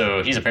 Yeah.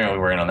 So he's apparently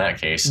working on that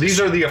case.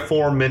 These are the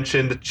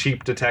aforementioned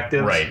cheap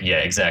detectives? Right, yeah,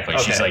 exactly.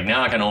 Okay. She's like,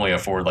 now I can only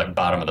afford like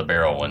bottom of the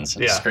barrel ones.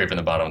 Scraping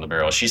the bottom of the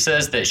barrel. She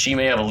says that she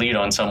may have a lead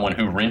on someone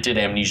who rented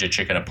Amnesia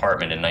Chick an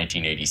apartment in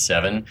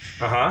 1987.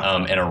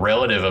 And a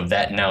relative of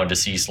that now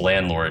deceased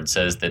landlord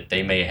says that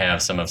they may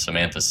have some of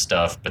Samantha's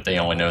stuff, but they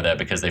only know that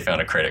because they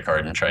found a credit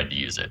card and tried to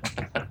use it.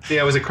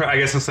 Yeah, it was I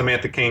guess a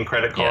Samantha Cain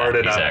credit card.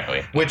 Yeah,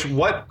 exactly.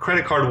 What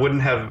credit card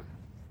wouldn't have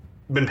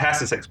been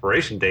past its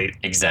expiration date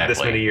this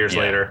many years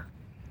later?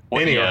 Well,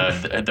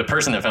 anyway. The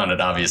person that found it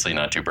obviously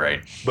not too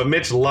bright. But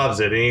Mitch loves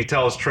it, and he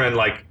tells Trin,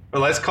 like,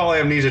 let's call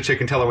Amnesia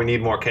Chick and tell her we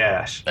need more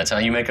cash. That's how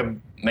you make a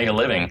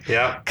living.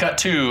 Yeah. Cut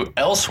to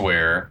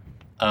elsewhere.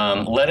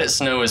 Let It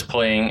Snow is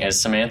playing as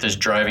Samantha's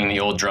driving the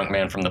old drunk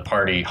man from the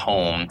party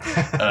home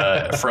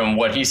from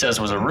what he says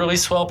was a really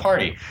swell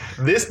party.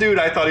 This dude,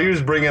 I thought he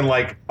was bringing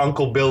like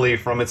Uncle Billy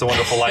from It's a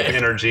Wonderful Life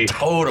energy.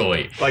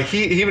 Totally. Like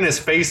he even his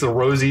face, the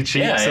rosy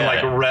cheeks and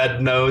like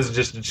red nose,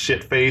 just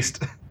shit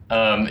faced.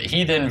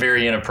 He then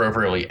very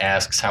inappropriately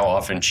asks how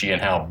often she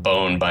and Hal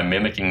bone by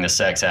mimicking the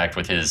sex act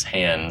with his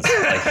hands,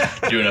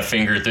 like doing a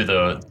finger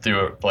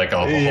through like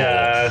a hole.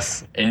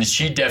 Yes. And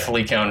she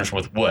definitely counters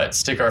with what?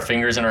 Stick our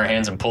fingers in our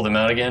hands and pull them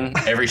out again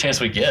every chance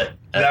we get.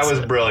 That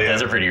was brilliant.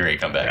 That's a pretty great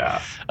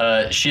comeback.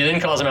 Yeah. She then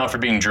calls him out for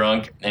being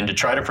drunk, and to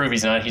try to prove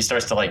he's not, he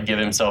starts to like give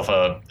himself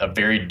a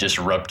very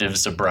disruptive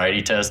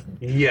sobriety test.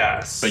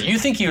 Yes. But you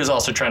think he was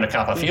also trying to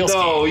cop a feel scheme.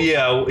 No,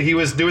 yeah. He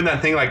was doing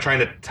that thing like trying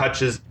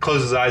to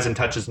close his eyes and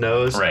touch his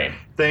nose. Right.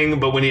 Thing,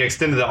 but when he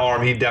extended the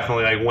arm, he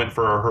definitely like went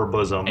for her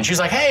bosom. And she's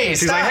like, "Hey,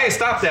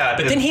 stop that!"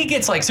 But then he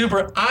gets like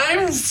super,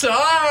 "I'm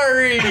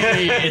sorry."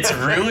 It's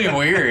really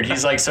weird.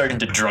 He's like starting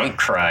to drunk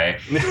cry.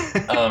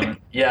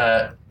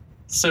 Yeah.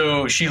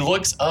 So she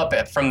looks up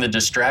from the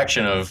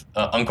distraction of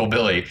Uncle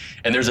Billy,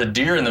 and there's a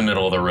deer in the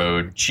middle of the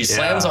road. She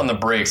slams on the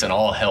brakes, and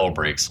all hell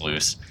breaks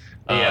loose.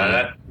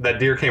 That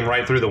deer came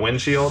right through the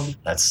windshield.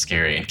 That's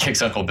scary, and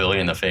kicks Uncle Billy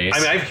in the face. I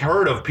mean, I've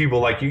heard of people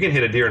like you can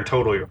hit a deer and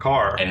total your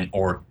car,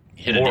 or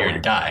hit a deer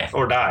and die.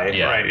 Or die,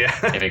 right, yeah.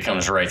 If it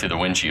comes right through the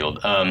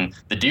windshield.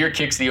 The deer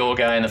kicks the old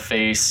guy in the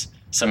face.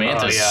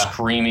 Samantha's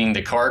screaming.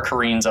 The car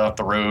careens off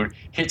the road,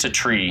 hits a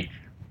tree,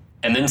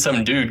 and then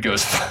some dude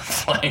goes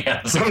flying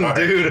out of the car.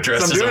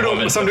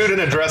 Some dude in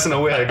a dress and a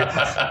wig.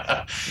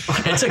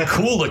 It's a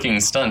cool-looking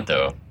stunt,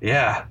 though.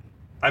 Yeah.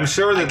 I'm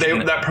sure that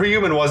that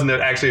pre-human wasn't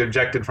actually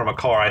ejected from a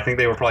car. I think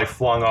they were probably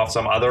flung off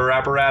some other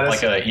apparatus.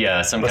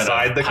 Some kind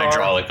of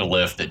hydraulic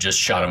lift that just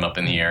shot him up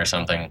in the air or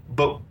something.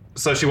 But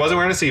so she wasn't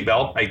wearing a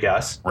seatbelt, I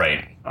guess.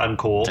 Right.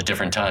 Uncool. It's a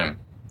different time.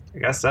 I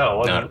guess so.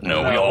 Wasn't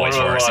no, we always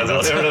wore our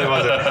seatbelts. It really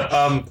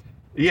wasn't.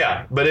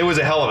 Yeah, but it was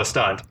a hell of a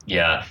stunt.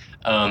 Yeah.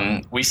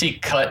 We see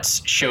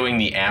cuts showing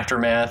the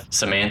aftermath.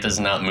 Samantha's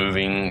not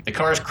moving. The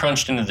car's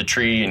crunched into the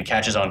tree and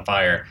catches on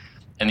fire.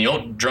 And the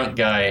old drunk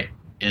guy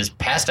is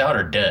passed out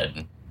or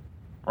dead.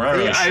 We're not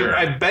really sure.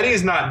 I bet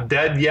he's not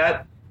dead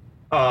yet.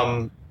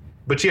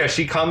 But yeah,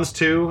 she comes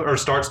to or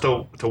starts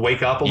to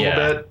wake up a little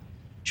bit.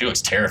 She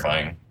looks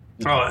terrifying.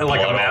 Oh, like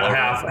about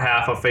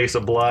half a face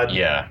of blood.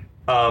 Yeah.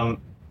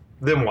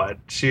 Then what?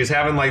 She's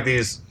having like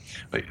these.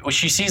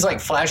 She sees like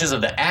flashes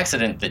of the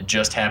accident that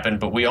just happened,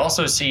 but we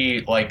also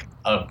see like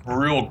a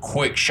real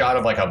quick shot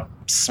of like a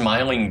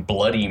smiling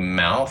bloody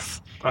mouth,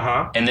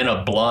 and then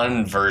a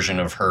blonde version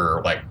of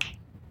her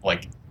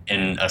like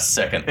in a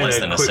second, less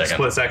than a second,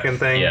 split second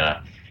thing.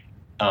 Yeah.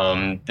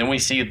 Then we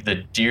see the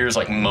deer's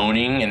like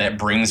moaning, and that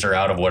brings her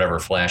out of whatever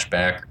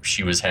flashback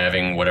she was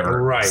having,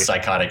 whatever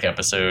psychotic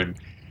episode.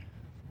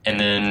 And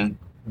then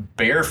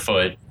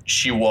barefoot,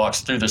 she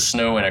walks through the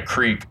snow in a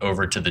creek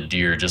over to the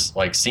deer, just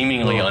like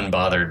seemingly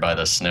unbothered by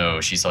the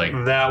snow. She's like,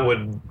 that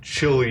would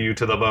chill you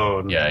to the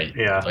bone.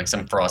 Yeah. Like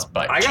some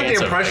frostbite. I got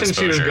the impression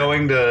she was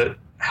going to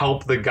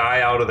help the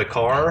guy out of the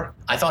car.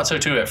 I thought so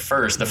too at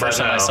first, the first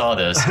time I saw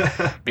this,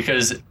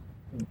 because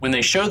when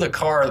they show the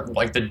car,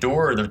 like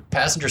the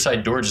passenger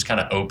side door just kind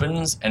of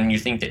opens and you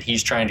think that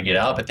he's trying to get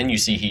out, but then you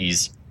see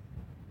he's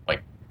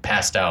like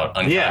passed out,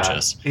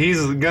 unconscious. Yeah,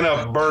 he's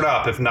gonna burn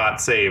up if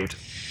not saved.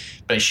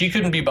 But she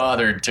couldn't be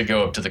bothered to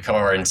go up to the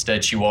car.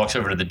 Instead, she walks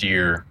over to the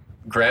deer,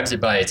 grabs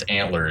it by its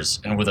antlers,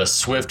 and with a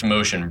swift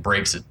motion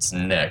breaks its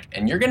neck.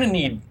 And you're gonna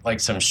need like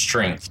some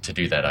strength to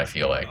do that, I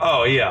feel like.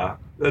 Oh yeah,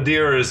 the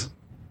deer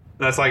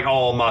that's like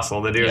all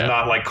muscle. The deer's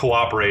not like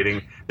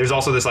cooperating. There's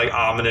also this like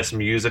ominous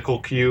musical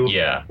cue.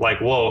 Yeah.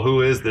 Like, whoa,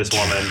 who is this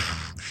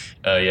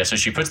woman? So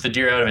she puts the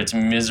deer out of its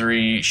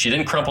misery. She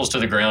then crumples to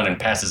the ground and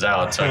passes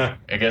out. So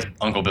I guess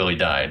Uncle Billy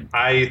died.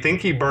 I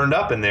think he burned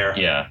up in there.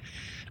 Yeah.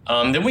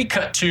 Then we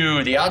cut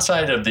to the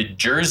outside of the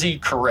Jersey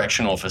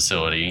Correctional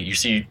Facility. You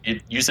see,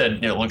 you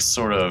said it looks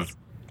sort of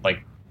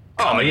like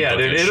comic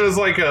dude, it was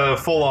like a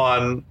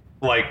full-on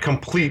like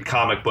complete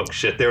comic book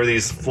shit. There were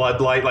these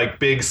floodlight, like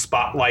big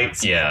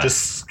spotlights,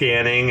 just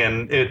scanning,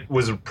 and it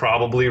was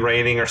probably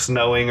raining or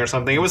snowing or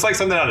something. It was like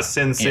something out of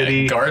Sin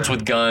City. Guards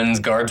with guns,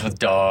 guards with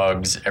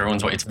dogs.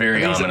 It's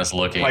very ominous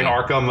looking, like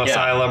Arkham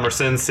Asylum or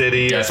Sin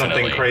City or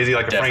something crazy,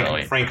 like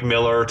a Frank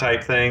Miller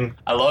type thing.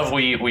 I love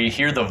we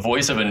hear the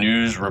voice of a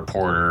news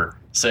reporter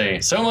say,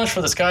 "So much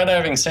for the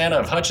skydiving Santa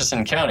of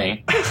Hutchinson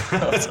County."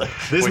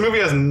 This movie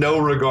has no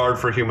regard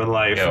for human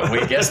life.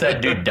 We guess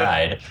that dude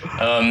died.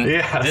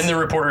 Then the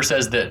reporter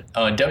says that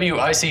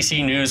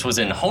WICC News was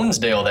in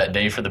Honesdale that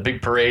day for the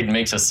big parade and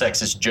makes a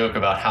sexist joke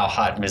about how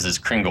hot Mrs.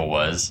 Kringle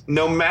was.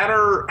 No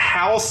matter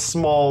how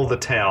small the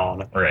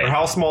town or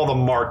how small the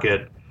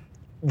market,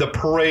 the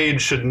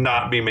parade should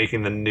not be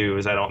making the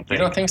news, I don't think. You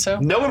don't think so?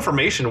 No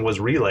information was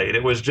relayed.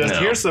 It was just,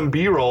 here's some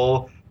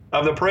B-roll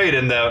of the parade,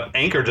 and the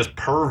anchor just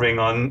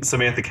perving on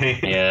Samantha Kane.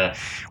 Yeah.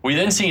 We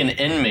then see an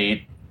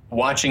inmate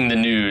watching the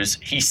news.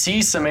 He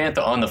sees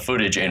Samantha on the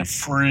footage and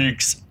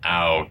freaks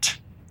out.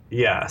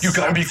 Yes. You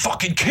gotta be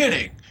fucking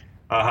kidding.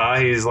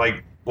 He's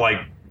like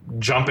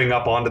jumping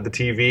up onto the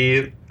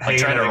TV. Like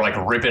trying to like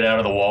rip it out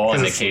of the wall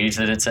in the cage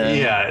that it's in.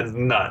 Yeah, it's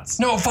nuts.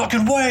 No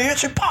fucking way,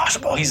 it's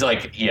impossible. He's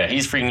like,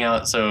 he's freaking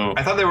out. So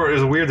I thought it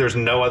was weird there's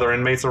no other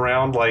inmates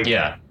around. Like,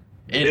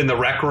 in the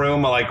rec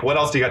room, like, what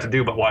else do you got to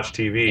do but watch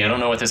TV? Yeah, I don't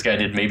know what this guy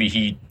did. Maybe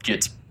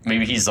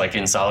he's like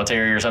in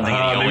solitary or something.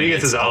 And maybe he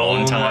gets his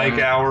own like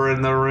hour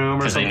in the room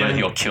or something. Because they know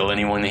he'll kill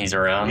anyone that he's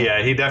around.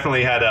 Yeah, he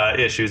definitely had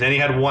issues, and he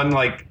had one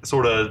like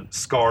sort of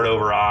scarred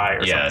over eye or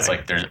something. Yeah, it's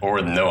like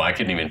I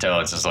couldn't even tell.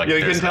 It's just like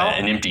there's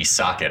an empty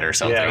socket or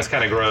something. Yeah, it was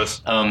kind of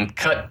gross.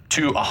 Cut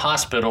to a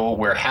hospital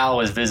where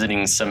Hal is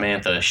visiting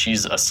Samantha.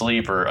 She's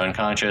asleep or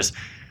unconscious.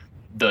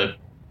 The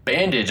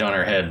bandage on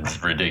her head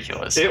is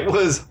ridiculous. It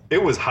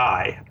was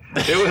high.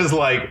 It was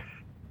like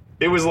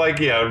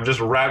just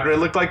wrapped. It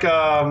looked like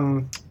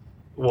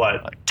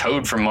what? Like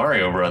Toad from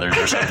Mario Brothers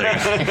or something.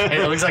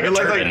 It looks like a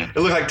turban. It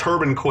looked like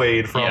Turban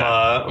Quaid from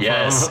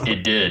yes,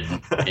 it did.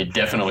 It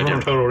definitely did.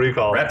 Total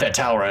Recall. Wrap that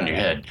towel around your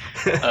head.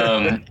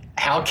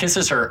 Hal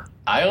kisses her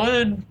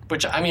eyelid,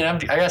 which I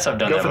guess I've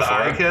done that before. Go for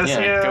the eye kiss.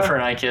 Yeah, go for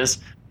an eye kiss.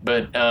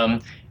 But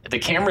the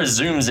camera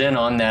zooms in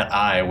on that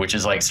eye, which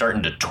is like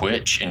starting to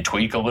twitch and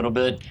tweak a little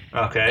bit.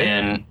 Okay.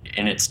 And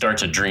it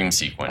starts a dream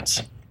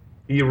sequence.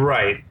 You're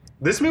right.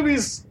 This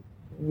movie's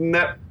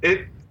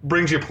it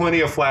brings you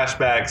plenty of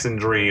flashbacks and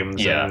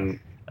dreams. Yeah.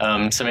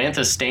 And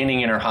Samantha's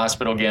standing in her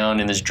hospital gown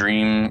in this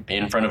dream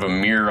in front of a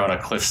mirror on a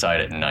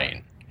cliffside at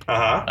night.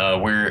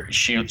 Where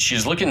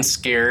she's looking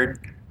scared.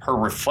 Her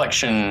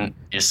reflection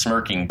is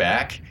smirking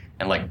back,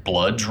 and like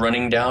blood's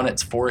running down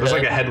its forehead. There's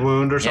like a head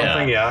wound or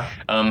something. Yeah.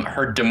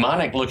 Her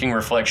demonic-looking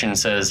reflection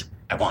says,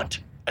 "I want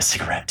a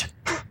cigarette,"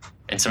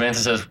 and Samantha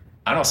says,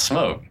 "I don't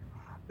smoke."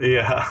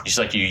 Yeah. She's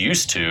like, "You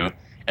used to."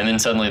 And then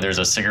suddenly there's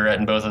a cigarette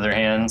in both of their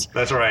hands.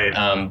 That's right.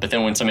 But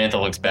then when Samantha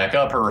looks back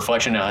up, her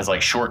reflection now has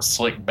like short,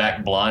 slick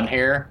back blonde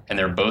hair, and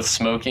they're both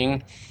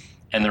smoking.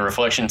 And the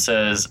reflection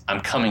says,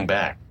 "I'm coming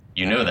back.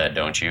 You know that,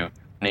 don't you?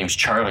 Name's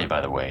Charlie, by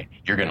the way.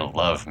 You're going to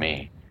love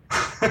me."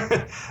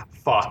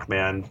 Fuck,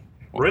 man.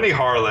 Rennie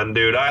Harlan,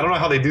 dude. I don't know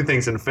how they do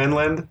things in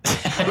Finland.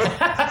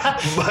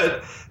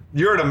 But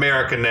you're in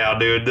America now,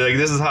 dude. Like,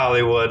 this is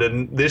Hollywood,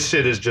 and this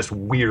shit is just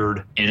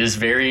weird.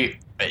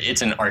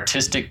 It's an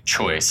artistic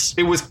choice.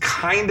 It was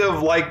kind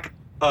of like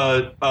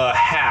a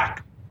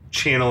hack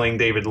channeling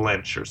David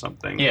Lynch or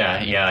something.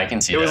 Yeah, I can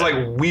see that. It was like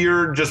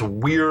weird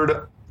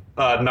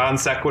non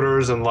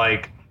sequiturs and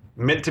like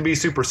meant to be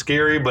super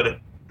scary, but it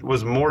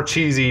was more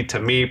cheesy to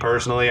me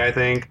personally, I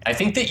think. I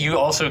think that you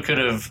also could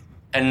have,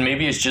 and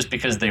maybe it's just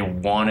because they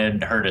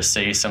wanted her to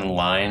say some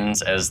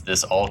lines as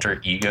this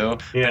alter ego.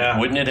 Yeah. But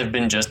wouldn't it have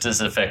been just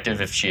as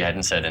effective if she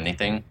hadn't said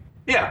anything?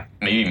 Yeah.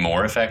 Maybe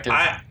more effective?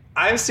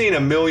 I've seen a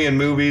million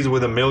movies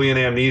with a million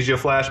amnesia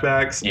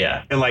flashbacks.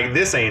 Yeah. And like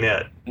this ain't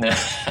it.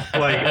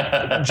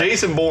 Like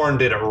Jason Bourne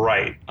did it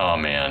right. Oh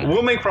man.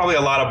 We'll make probably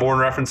a lot of Bourne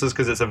references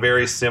because it's a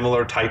very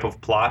similar type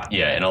of plot.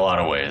 Yeah, in a lot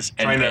of ways.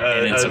 And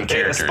in some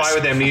characters. A spy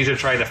with amnesia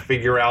trying to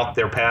figure out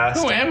their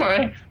past. Who am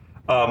I?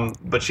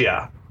 But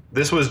yeah,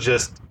 this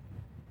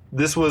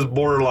was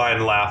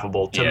borderline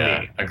laughable to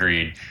me.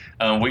 Agreed.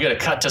 We get a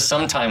cut to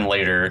sometime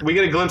later. We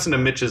get a glimpse into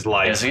Mitch's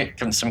life.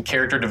 Some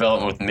character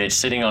development with Mitch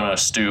sitting on a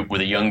stoop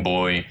with a young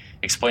boy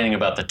explaining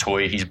about the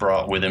toy he's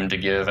brought with him to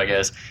give, I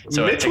guess.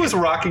 So Mitch was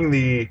rocking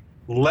the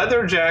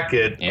leather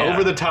jacket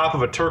over the top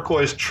of a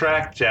turquoise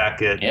track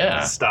jacket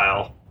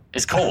style.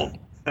 It's cold.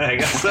 I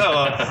guess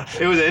so.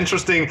 It was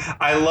interesting.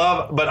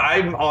 But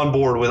I'm on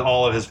board with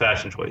all of his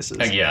fashion choices.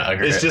 Yeah, I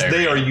agree. It's just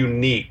they are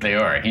unique. They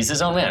are. He's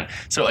his own man.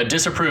 So a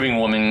disapproving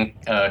woman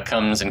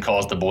comes and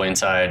calls the boy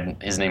inside.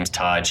 His name's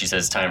Todd. She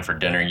says it's time for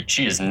dinner.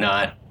 She is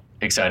not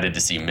excited to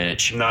see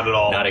Mitch. Not at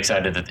all. Not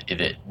excited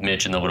that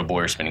Mitch and the little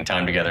boy are spending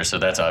time together. So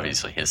that's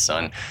obviously his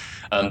son.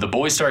 The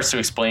boy starts to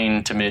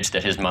explain to Mitch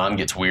that his mom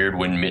gets weird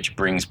when Mitch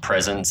brings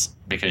presents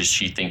because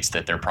she thinks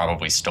that they're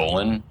probably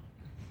stolen.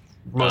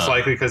 Most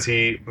likely because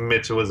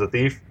Mitch was a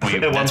thief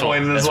at one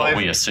point in his life. That's what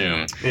we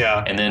assume.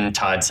 Yeah. And then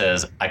Todd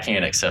says, I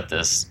can't accept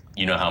this.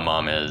 You know how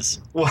mom is.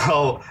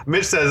 Well,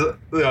 Mitch says,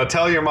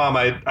 tell your mom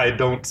I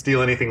don't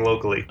steal anything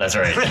locally. That's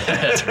right.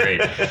 That's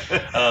great.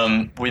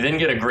 We then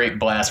get a great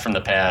blast from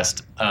the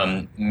past.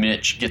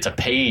 Mitch gets a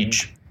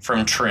page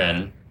from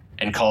Trin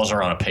and calls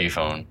her on a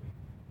payphone.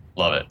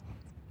 Love it.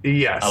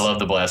 Yes. I love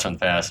the blast from the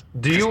past.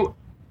 Did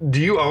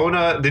you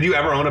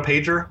ever own a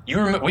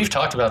pager? We've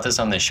talked about this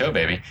on this show,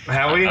 baby.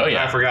 Have we? Oh,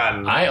 yeah. I've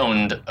forgotten. I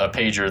owned a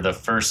pager the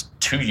first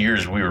 2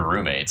 years we were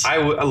roommates. I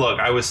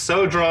was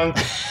so drunk,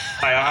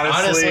 I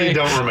honestly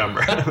don't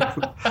remember.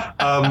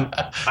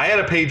 I had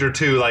a pager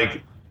too,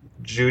 like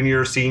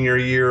junior, senior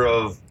year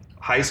of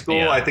high school.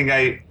 Yeah. I think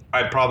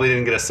I probably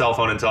didn't get a cell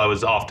phone until I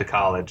was off to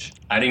college.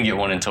 I didn't get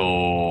one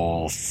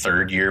until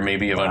third year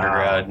maybe of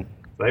undergrad.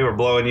 They were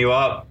blowing you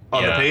up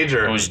on the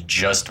pager. It was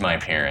just my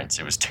parents.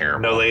 It was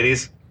terrible. No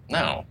ladies?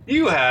 No.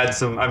 You had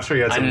some, I'm sure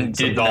you had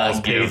some dolls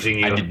paging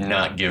you. I did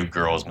not give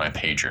girls my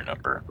pager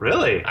number.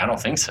 Really? I don't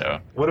think so.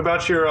 What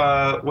about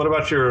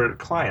your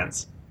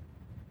clients?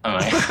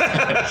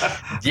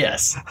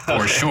 Yes,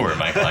 for sure.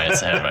 My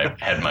clients had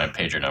my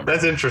pager number.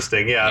 That's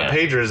interesting. Yeah.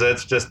 Pagers.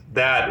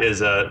 That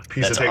is a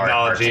piece of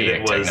technology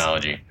that was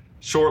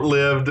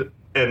short-lived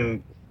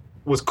and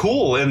was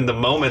cool in the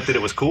moment that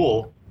it was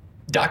cool.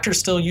 Doctors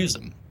still use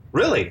them.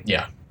 Really?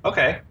 Yeah.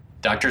 Okay.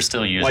 Doctors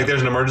still use them. Like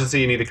there's an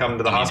emergency, you need to come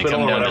to the hospital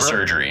or whatever? You need to come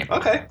down to surgery.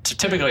 Okay.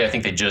 Typically, I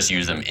think they just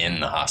use them in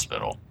the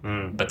hospital.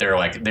 But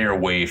they're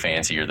way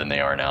fancier than they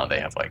are now. They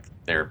have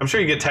I'm sure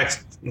you get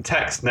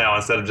text now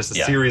instead of just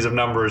a series of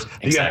numbers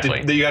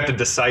that you have to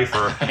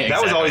decipher. Exactly.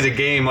 That was always a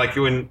game. Like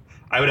when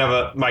I would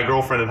have my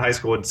girlfriend in high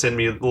school would send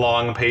me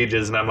long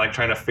pages and I'm like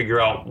trying to figure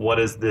out what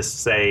does this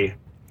say.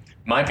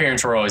 My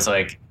parents were always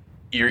like,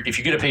 if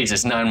you get a page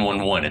that's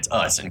 911, it's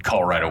us, and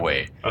call right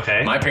away.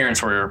 Okay. My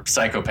parents were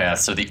psychopaths,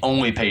 so the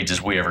only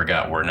pages we ever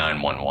got were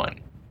 911.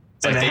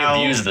 It's like they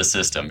abused the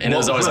system, and it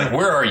was always like,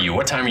 "Where are you?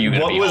 What time are you going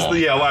to be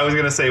home?" I was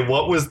going to say,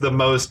 what was the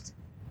most?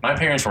 My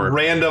parents were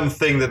random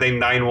thing that they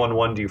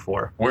 911'd you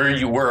for. Where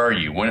are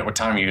you? What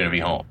time are you going to be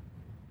home?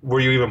 Were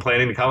you even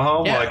planning to come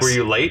home? Yes. Like, were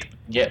you late?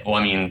 Yeah. Well,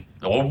 I mean,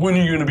 when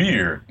are you going to be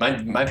here?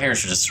 My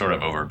parents were just sort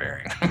of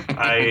overbearing.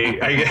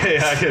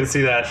 I can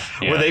see that.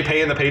 Yeah. Were they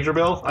paying the pager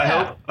bill? I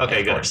hope.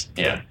 Okay, of good. Course.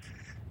 Yeah.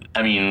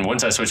 I mean,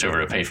 once I switched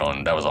over to a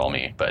payphone, that was all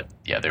me. But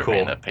yeah, they were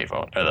paying the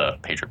payphone or the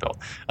pager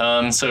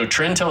bill. So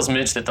Trin tells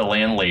Mitch that the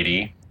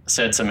landlady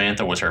said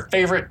Samantha was her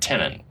favorite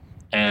tenant,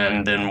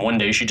 and then one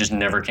day she just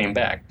never came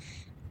back.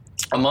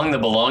 Among the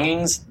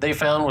belongings they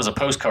found was a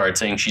postcard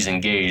saying she's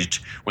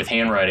engaged with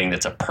handwriting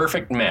that's a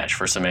perfect match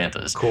for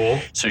Samantha's. Cool.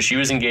 So she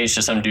was engaged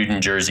to some dude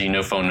in Jersey,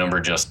 no phone number,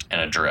 just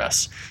an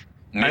address.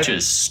 Mitch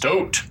is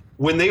stoked.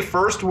 When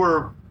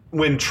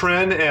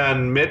Trin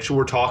and Mitch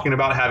were talking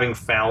about having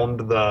found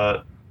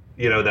the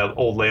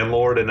old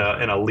landlord in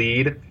a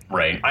lead,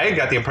 right? I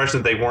got the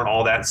impression that they weren't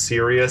all that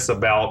serious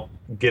about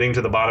getting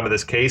to the bottom of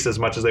this case as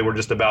much as they were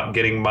just about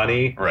getting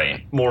money,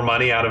 more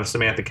money out of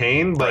Samantha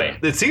Kane. But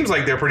it seems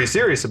like they're pretty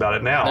serious about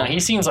it now. No, he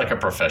seems like a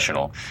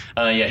professional.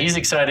 He's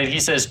excited.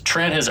 He says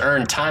Trent has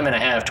earned time and a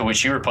half, to which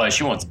she replies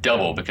she wants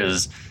double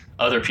because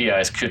other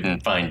PIs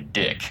couldn't find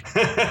dick.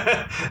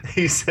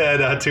 He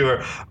said to her,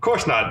 "Of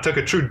course not. It took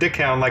a true dick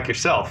hound like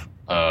yourself."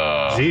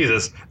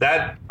 Jesus,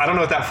 I don't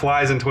know if that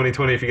flies in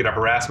 2020 if you get a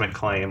harassment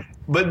claim.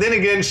 But then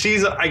again,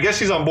 I guess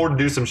she's on board to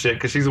do some shit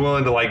because she's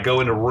willing to go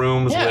into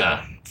rooms with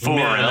fool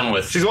around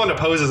with. She's willing to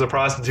pose as a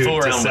prostitute. Fool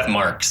around with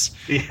marks.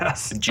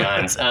 Yes,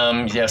 Johns.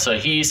 So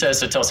he says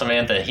to tell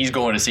Samantha he's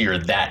going to see her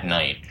that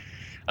night.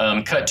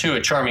 Cut to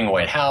a charming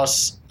white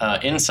house.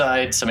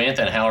 Inside,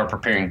 Samantha and Hal are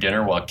preparing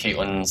dinner while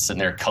Caitlin's sitting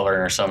there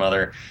coloring or some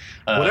other.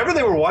 Whatever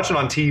they were watching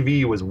on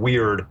TV was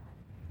weird.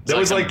 That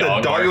was like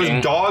the dog. It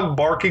was dog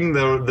barking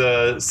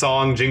the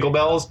song Jingle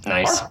Bells.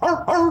 Nice.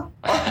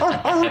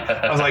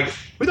 I was like,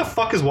 who the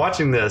fuck is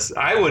watching this?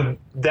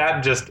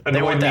 That just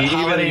annoyed me.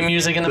 Holiday even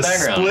music in the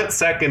background. Split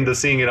second to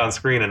seeing it on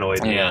screen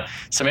annoyed me. Yeah.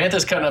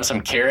 Samantha's cutting up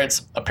some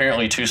carrots,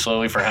 apparently too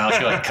slowly for Hal.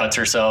 She like cuts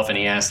herself, and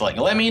he asks like,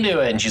 "Let me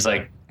do it," and she's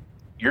like,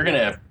 "You're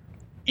gonna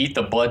eat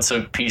the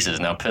blood-soaked pieces.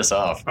 Now piss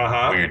off."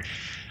 Weird.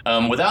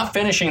 Without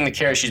finishing the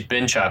carrot she's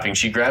been chopping,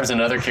 she grabs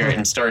another carrot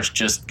and starts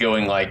just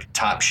going like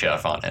Top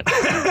Chef on it.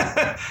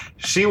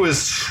 She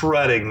was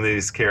shredding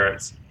these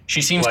carrots.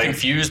 She seems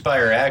confused by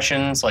her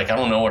actions. Like, I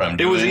don't know what I'm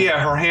doing.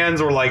 Her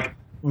hands were like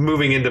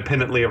moving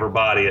independently of her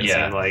body, it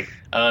seemed like.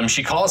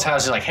 She calls Hal.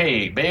 She's like,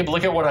 "Hey, babe,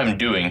 look at what I'm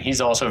doing."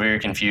 He's also very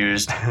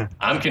confused.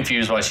 I'm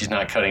confused why she's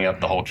not cutting up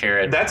the whole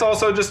carrot. That's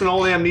also just an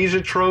old amnesia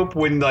trope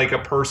when like a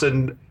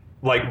person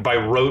like by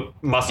rote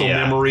muscle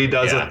memory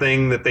does a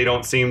thing that they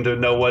don't seem to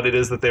know what it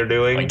is that they're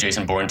doing. Like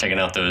Jason Bourne taking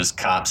out those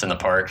cops in the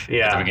park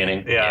at the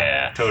beginning.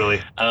 Yeah,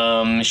 totally.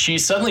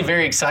 She's suddenly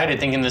very excited,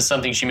 thinking this is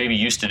something she maybe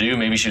used to do.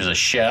 Maybe she was a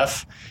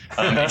chef.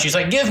 And she's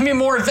like, "Give me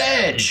more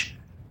veg."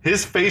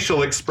 His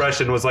facial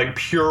expression was like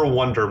pure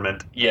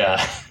wonderment.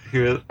 Yeah.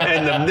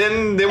 And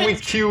then we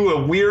cue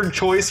a weird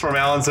choice from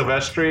Alan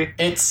Silvestri.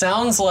 It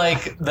sounds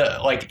like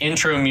the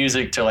intro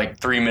music to like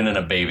 3 Men and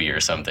a Baby or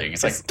something.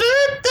 It's like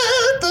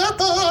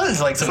it's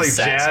like some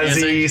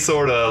jazzy music.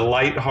 Sort of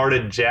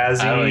lighthearted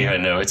jazzy. I don't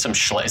even know. It's some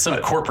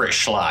corporate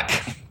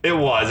schlock. It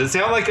was. It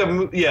sounded like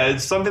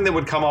it's something that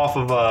would come off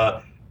of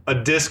a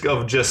disc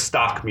of just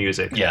stock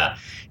music. Yeah.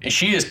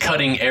 She is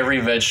cutting every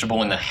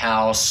vegetable in the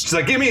house. She's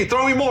like,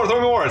 throw me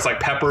more. It's like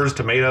peppers,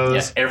 tomatoes.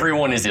 Yeah,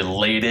 everyone is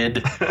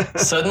elated.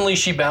 Suddenly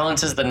she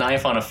balances the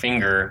knife on a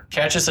finger,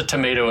 catches a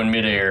tomato in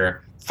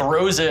midair,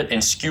 throws it,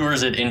 and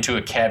skewers it into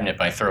a cabinet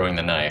by throwing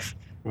the knife.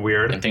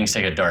 Weird. And things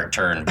take a dark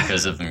turn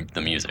because of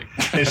the music.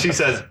 And she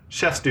says,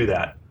 "Chefs do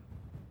that."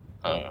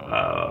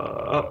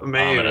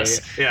 Maybe.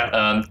 Ominous.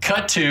 Yeah.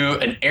 Cut to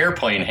an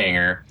airplane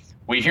hangar.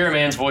 We hear a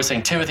man's voice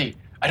saying, "Timothy,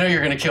 I know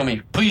you're going to kill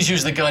me. Please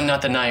use the gun,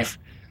 not the knife."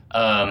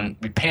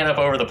 We pan up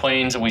over the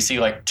planes and we see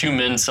like two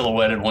men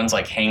silhouetted. One's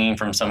like hanging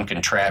from some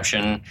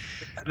contraption.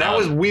 That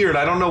was weird.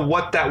 I don't know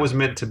what that was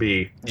meant to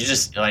be. You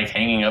just like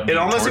hanging up. It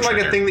almost seemed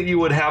like a thing that you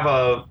would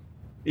have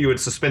you would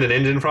suspend an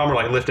engine from, or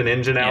like lift an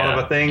engine out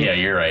of a thing. Yeah,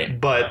 you're right.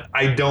 But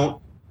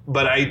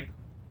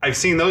I've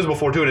seen those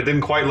before too, and it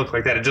didn't quite look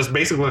like that. It just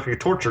basically looked like a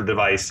torture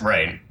device.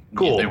 Right.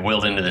 Cool. They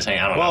willed into this thing.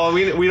 I don't know. Well,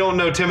 we don't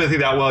know Timothy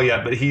that well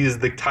yet, but he's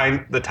the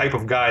type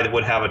of guy that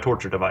would have a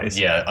torture device.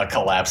 Yeah, a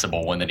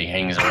collapsible one that he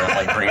hangs around,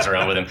 like brings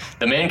around with him.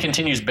 The man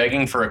continues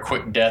begging for a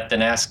quick death,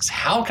 then asks,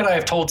 "How could I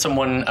have told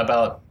someone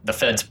about the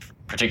feds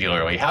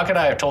particularly? How could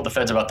I have told the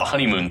feds about the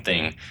honeymoon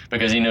thing?"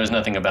 Because he knows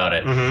nothing about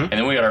it. Mm-hmm. And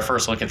then we got our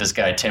first look at this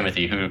guy,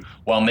 Timothy, who,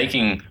 while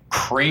making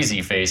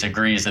crazy face,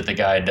 agrees that the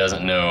guy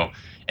doesn't know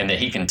and that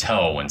he can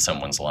tell when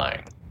someone's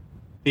lying.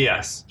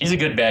 Yes. He's a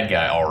good bad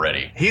guy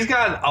already. He's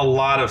got a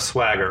lot of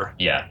swagger.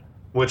 Yeah.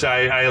 Which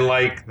I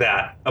like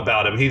that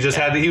about him. He just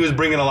he was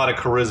bringing a lot of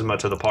charisma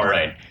to the party.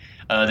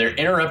 Right. They're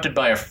interrupted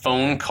by a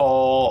phone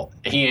call.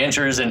 He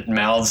answers and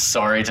mouths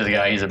sorry to the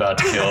guy he's about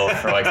to kill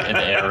for like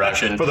the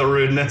interruption. For the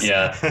rudeness.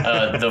 Yeah.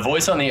 The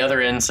voice on the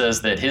other end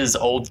says that his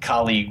old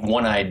colleague,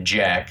 One-Eyed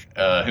Jack,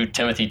 who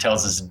Timothy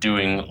tells is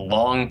doing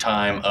long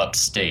time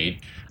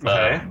upstate,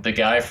 the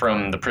guy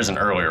from the prison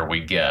earlier, we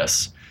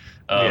guess,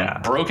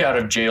 broke out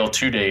of jail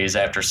 2 days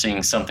after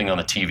seeing something on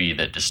the TV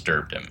that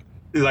disturbed him.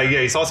 Like,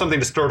 he saw something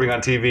disturbing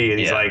on TV, and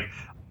he's like,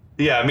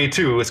 "Yeah, me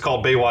too. It's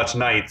called Baywatch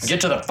Nights." Get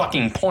to the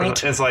fucking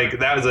point. It's like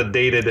that was a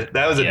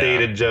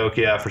dated joke,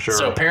 yeah, for sure.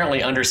 So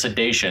apparently, under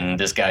sedation,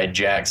 this guy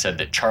Jack said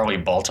that Charlie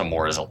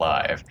Baltimore is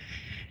alive,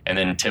 and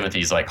then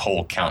Timothy's like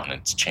whole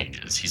countenance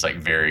changes. He's like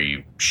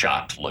very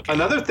shocked looking.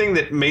 Another thing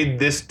that made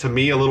this to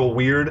me a little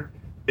weird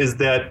is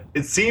that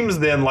it seems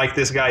then like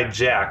this guy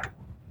Jack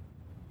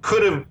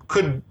could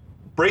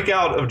break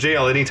out of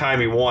jail anytime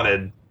he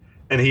wanted,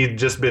 and he'd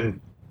just been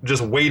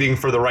waiting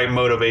for the right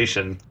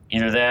motivation.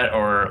 Either that,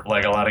 or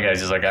like a lot of guys,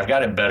 he's like, "I've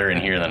got it better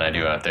in here than I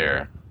do out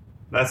there."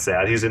 That's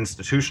sad. He's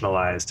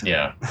institutionalized.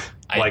 Yeah.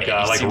 like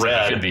Red.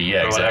 Like could be,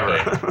 yeah,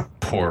 exactly.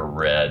 Poor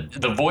Red.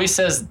 The voice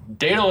says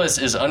Daedalus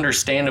is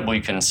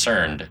understandably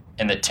concerned,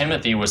 and that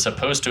Timothy was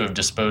supposed to have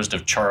disposed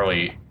of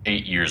Charlie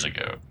 8 years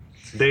ago.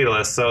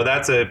 Daedalus, so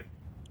that's a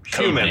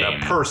human, a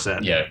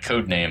person. Yeah,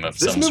 code name of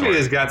some sort. This movie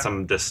has got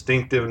some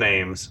distinctive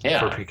names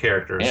for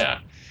characters. Yeah.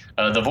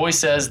 The voice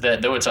says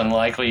that though it's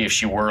unlikely, if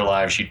she were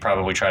alive, she'd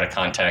probably try to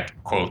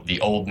contact, quote, the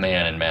old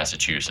man in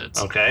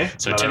Massachusetts. Okay,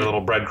 so another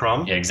little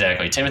breadcrumb. Yeah,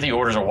 exactly. Timothy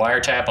orders a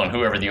wiretap on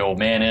whoever the old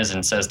man is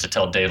and says to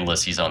tell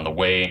Daedalus he's on the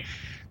way.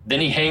 Then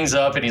he hangs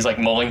up and he's like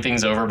mulling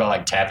things over by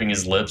like tapping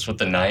his lips with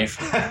the knife.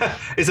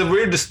 It's a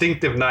weird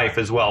distinctive knife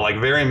as well, like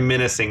very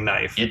menacing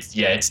knife.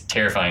 It's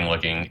terrifying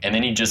looking. And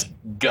then he just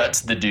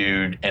guts the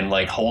dude and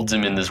like holds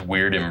him in this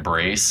weird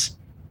embrace.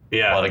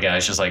 Yeah. While the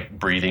guy's just like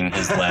breathing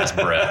his last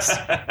breaths.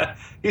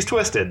 He's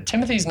twisted.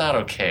 Timothy's not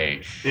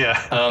okay.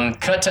 Yeah.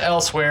 Cut to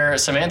elsewhere.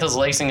 Samantha's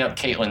lacing up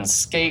Caitlin's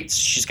skates.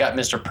 She's got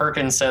Mr.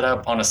 Perkins set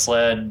up on a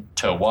sled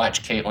to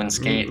watch Caitlin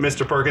skate.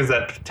 Mr. Perkins,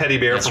 that teddy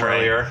bear from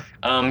earlier.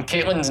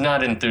 Caitlin's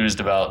not enthused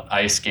about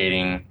ice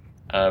skating.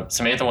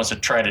 Samantha wants to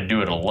try to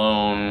do it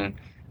alone.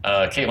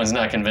 Caitlin's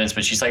not convinced,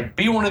 but she's like,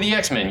 be one of the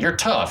X-Men. You're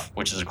tough,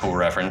 which is a cool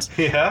reference.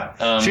 Yeah.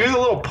 She was a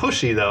little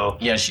pushy, though.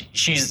 Yeah,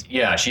 she is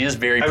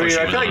very pushy. I mean,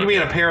 I feel like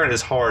being a parent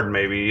is hard,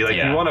 maybe. Like,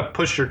 you want to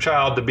push your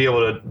child to be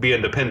able to be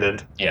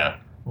independent. Yeah.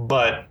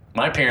 But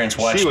my parents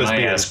watched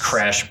my ass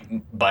crash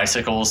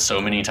bicycles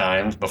so many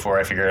times before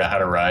I figured out how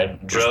to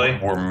ride. Just really?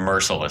 Were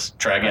merciless.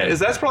 Try again.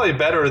 That's probably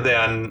better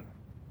than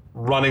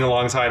running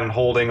alongside and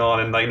holding on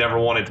and like never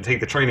wanted to take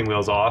the training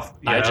wheels off.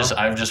 I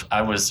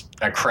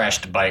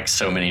crashed bikes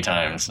so many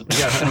times.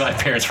 Yeah. My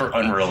parents were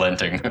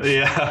unrelenting.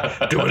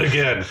 Yeah. Do it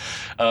again.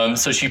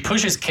 So she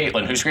pushes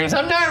Caitlin, who screams,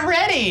 I'm not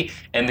ready.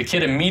 And the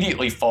kid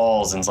immediately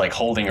falls and's like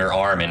holding her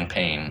arm in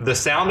pain. The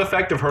sound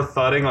effect of her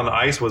thudding on the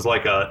ice was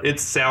it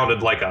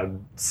sounded like a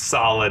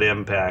solid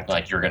impact.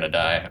 Like you're going to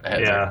die.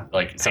 Yeah.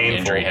 Like some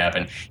injury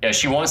happened. Yeah.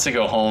 She wants to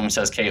go home,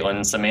 says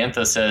Caitlin.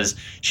 Samantha says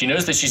she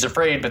knows that she's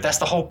afraid, but that's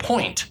the whole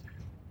point.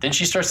 Then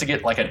she starts to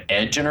get like an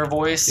edge in her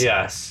voice.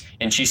 Yes.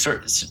 And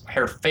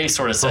her face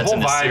sort of sets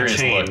in a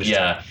serious look.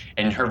 Yeah.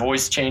 And her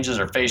voice changes,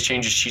 her face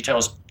changes. She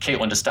tells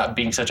Caitlin to stop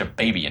being such a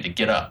baby and to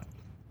get up.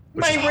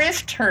 My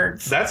wrist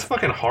hurts. That's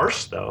fucking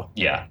harsh, though.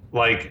 Yeah.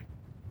 Like,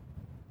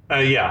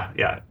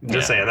 yeah.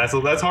 Just saying.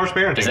 That's harsh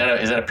parenting. Is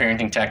that a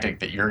parenting tactic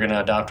that you're gonna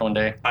adopt one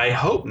day? I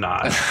hope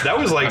not. That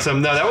was like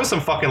some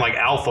fucking like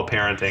alpha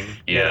parenting.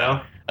 Yeah. You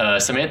know?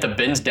 Samantha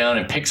bends down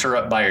and picks her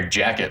up by her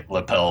jacket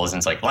lapels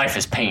and's like, life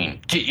is pain.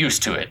 Get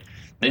used to it.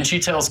 Then she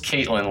tells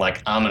Caitlin,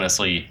 like,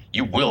 ominously,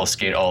 you will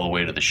skate all the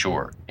way to the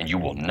shore, and you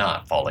will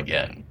not fall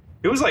again.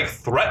 It was, like,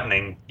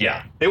 threatening.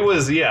 Yeah. It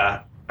was,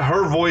 yeah.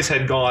 Her voice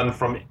had gone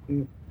from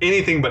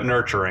anything but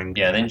nurturing.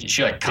 Yeah, then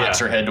she, like, cocks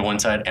her head to one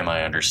side. Am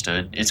I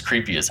understood? It's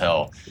creepy as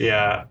hell.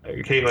 Yeah.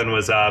 Caitlin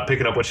was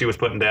picking up what she was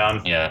putting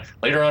down. Yeah.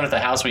 Later on at the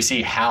house, we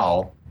see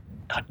Hal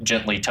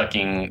gently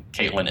tucking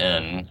Caitlin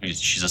in.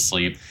 She's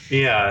asleep.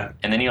 Yeah.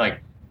 And then he,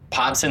 like,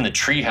 pops in the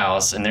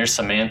treehouse, and there's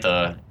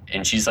Samantha,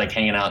 and she's like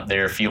hanging out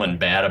there feeling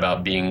bad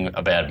about being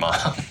a bad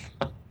mom.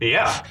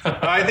 Yeah.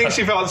 I think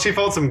she felt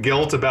some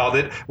guilt about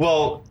it.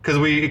 Well, because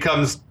we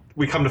come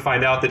to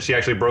find out that she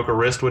actually broke her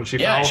wrist when she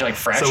fell. Yeah, she like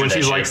fractured. So when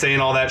she's like saying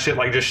all that shit,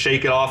 like just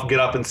shake it off, get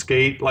up and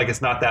skate, like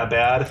it's not that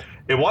bad.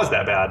 It was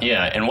that bad.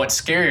 Yeah, and what's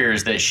scarier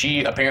is that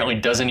she apparently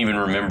doesn't even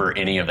remember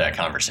any of that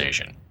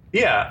conversation.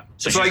 Yeah.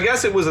 So I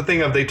guess it was a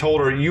thing of they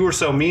told her, you were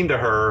so mean to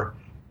her,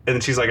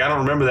 and she's like, I don't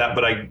remember that,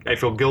 but I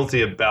feel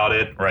guilty about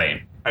it.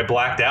 Right. I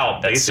blacked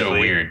out, That's basically. so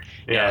weird.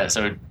 Yeah,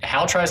 so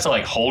Hal tries to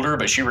like hold her,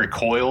 but she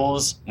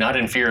recoils, not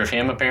in fear of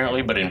him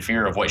apparently, but in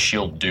fear of what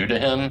she'll do to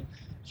him.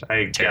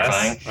 Terrifying.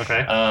 Guess.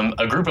 Okay.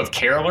 A group of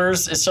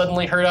carolers is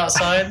suddenly heard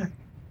outside.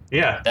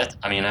 Yeah.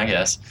 I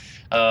guess.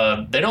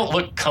 They don't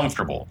look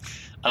comfortable.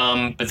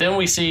 But then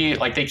we see,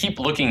 like, they keep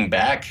looking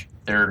back.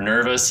 They're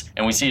nervous,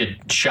 and we see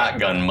a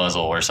shotgun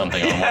muzzle or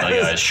something on one of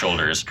the guy's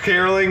shoulders.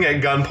 Caroling at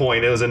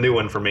gunpoint. It was a new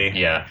one for me.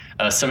 Yeah.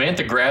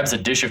 Samantha grabs a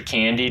dish of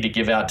candy to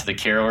give out to the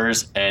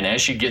carolers, and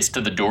as she gets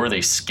to the door,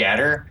 they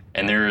scatter,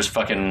 and there's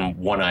fucking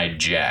One-Eyed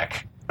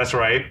Jack. That's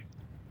right.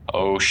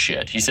 Oh,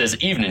 shit. He says,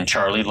 evening,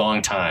 Charlie,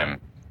 long time.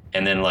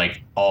 And then,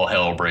 like, all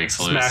hell breaks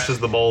loose. Smashes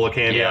the bowl of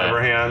candy out of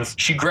her hands.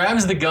 She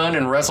grabs the gun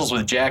and wrestles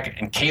with Jack,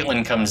 and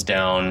Caitlin comes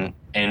down,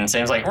 and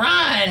Sam's like,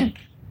 run!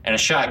 And a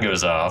shot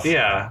goes off.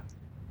 Yeah.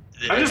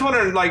 I'm just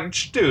wondering, like,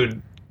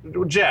 dude,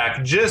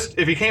 Jack, just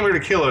if he came here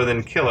to kill her,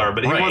 then kill her.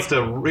 But he wants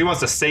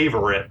to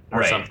savor it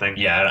or something.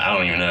 Yeah, I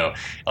don't even know.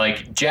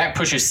 Like, Jack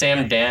pushes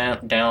Sam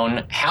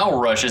down. Hal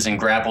rushes and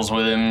grapples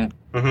with him.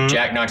 Mm-hmm.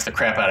 Jack knocks the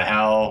crap out of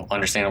Hal,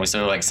 understandably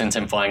so, like sends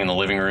him flying in the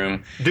living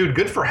room. Dude,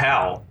 good for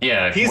Hal.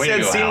 Yeah, he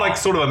seemed Hal. like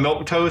sort of a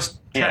milquetoast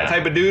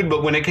type of dude,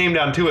 but when it came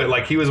down to it,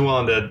 like he was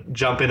willing to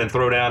jump in and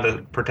throw down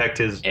to protect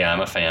his I'm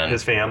a fan.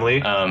 His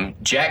family.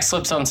 Jack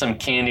slips on some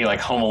candy like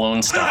Home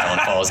Alone style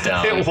and falls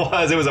down. It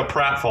was a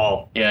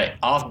pratfall. Yeah,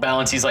 off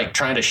balance, he's like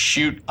trying to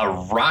shoot a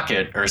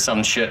rocket or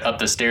some shit up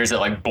the stairs that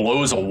like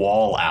blows a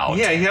wall out.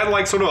 Yeah, he had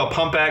like sort of a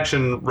pump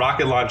action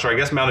rocket launcher, I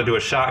guess mounted to a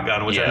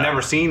shotgun, which I've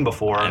never seen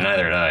before. And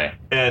neither did I.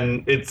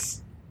 And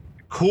it's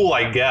cool,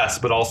 I guess,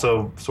 but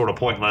also sort of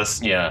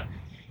pointless. Yeah.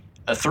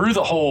 Through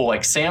the hole,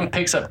 like Sam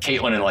picks up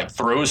Caitlin and like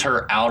throws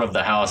her out of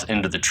the house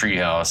into the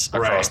treehouse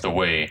across the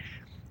way,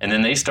 and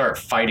then they start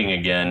fighting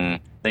again.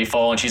 They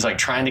fall and she's like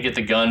trying to get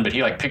the gun, but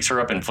he like picks her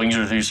up and flings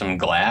her through some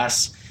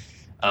glass.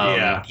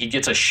 He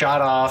gets a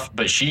shot off,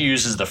 but she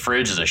uses the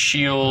fridge as a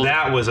shield.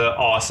 That was an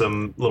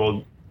awesome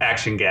little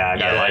action gag.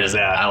 Yeah, I like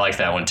that. I like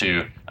that one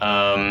too.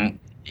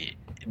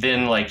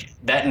 Then like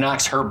that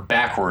knocks her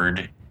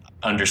backward,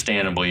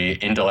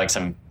 understandably, into like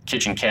some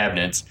kitchen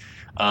cabinets.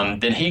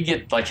 Then he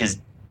his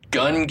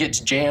gun gets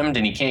jammed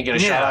and he can't get a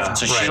shot off.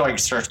 So she like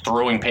starts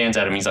throwing pans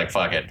at him. He's like,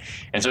 fuck it.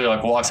 And so he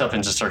like walks up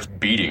and just starts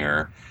beating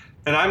her.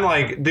 And I'm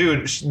like,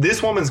 dude,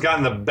 this woman's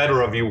gotten the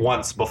better of you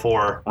once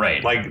before.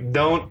 Right. Like,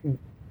 don't.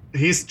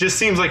 He's just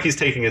seems like he's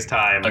taking his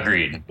time.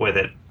 Agreed. With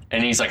it.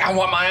 And he's like, I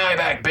want my eye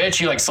back, bitch.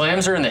 He like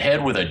slams her in the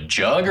head with a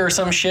jug or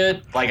some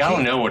shit. Like, I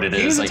don't know what it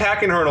is. He's like,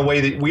 attacking her in a way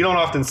that we don't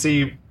often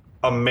see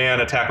a man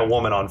attack a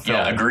woman on film.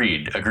 Yeah,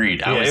 agreed.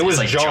 Yeah, it was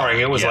like,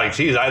 jarring. It was like,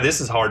 geez, this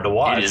is hard to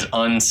watch. It is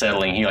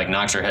unsettling. He like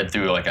knocks her head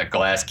through like a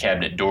glass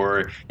cabinet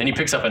door. Then he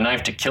picks up a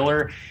knife to kill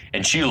her,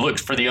 and she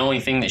looks for the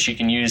only thing that she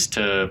can use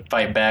to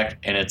fight back,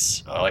 and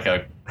it's like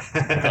a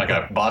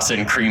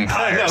Boston cream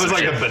pie. That or was some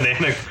like shit. a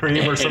banana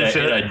cream or some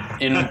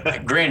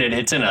shit. Granted,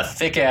 it's in a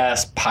thick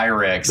ass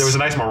Pyrex. There was a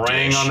nice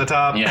meringue on the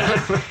top.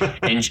 Yeah,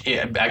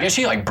 and I guess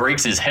she like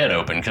breaks his head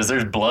open because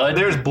there's blood.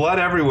 There's blood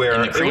everywhere.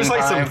 In the It was like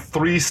cream pie. some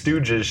Three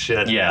Stooges shit.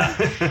 Yeah.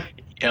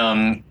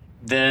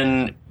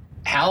 Then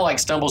Hal like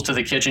stumbles to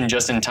the kitchen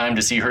just in time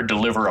to see her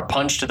deliver a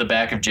punch to the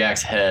back of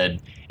Jack's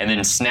head and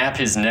then snap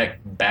his neck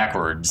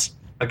backwards.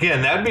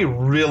 Again, that'd be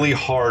really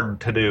hard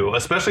to do,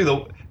 especially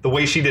the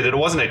way she did it. It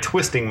wasn't a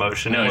twisting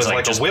motion. No, it it's was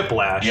like just a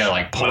whiplash. Yeah,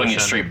 like pulling motion.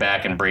 it straight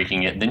back and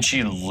breaking it. Then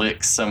she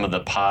licks some of the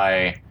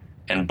pie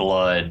and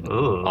blood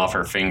Ugh. off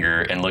her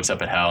finger and looks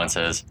up at Hal and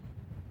says,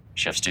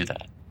 "Chefs do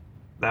that."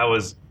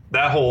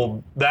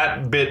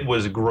 That bit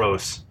was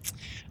gross.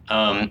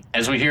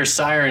 As we hear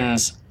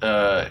sirens,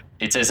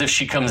 it's as if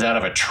she comes out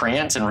of a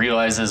trance and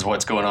realizes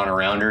what's going on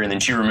around her, and then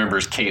she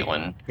remembers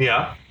Caitlin.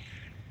 Yeah.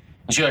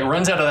 And she like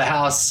runs out of the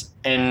house,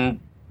 and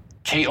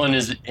Caitlin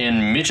is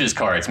in Mitch's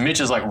car. Mitch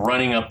is like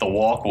running up the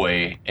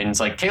walkway, and it's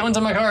like, Caitlin's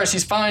in my car.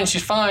 She's fine.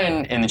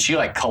 And then she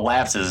like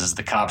collapses as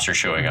the cops are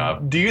showing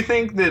up. Do you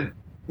think that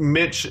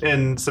Mitch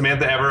and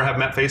Samantha ever have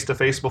met face to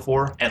face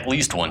before At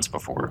least once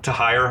before. to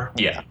hire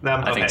Yeah,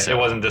 them? I think so. It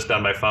wasn't just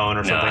done by phone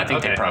or No, something. I think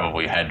Okay. they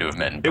probably had to have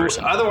met in It was-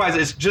 person. otherwise,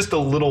 it's just a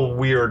little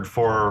weird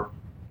for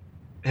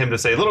him to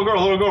say, "Little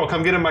girl,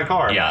 come get in my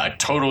car." Yeah, I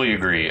totally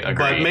agree.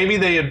 But maybe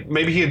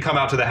he had come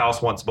out to the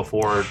house once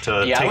before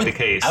to take the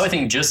case. I would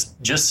think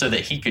just so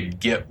that he could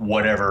get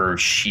whatever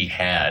she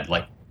had,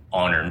 like,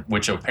 on her,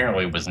 which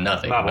apparently was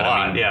nothing. Not a but lot,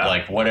 I mean, yeah.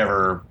 like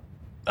whatever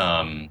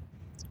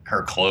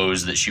her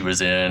clothes that she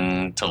was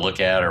in to look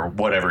at, or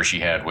whatever she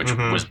had, which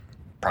Mm-hmm. was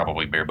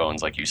probably bare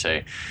bones, like you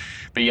say.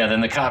 But yeah, then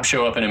the cops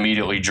show up and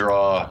immediately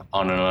draw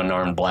on an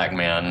unarmed black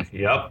man.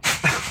 Yep.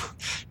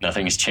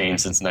 Nothing's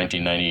changed since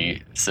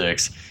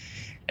 1996.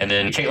 And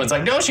then Caitlin's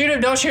like, "Don't shoot him!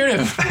 Don't shoot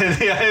him!"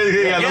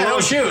 yeah,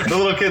 don't shoot. The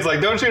little kid's like,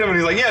 "Don't shoot him," and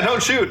he's like, "Yeah,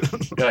 don't shoot."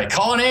 They're like,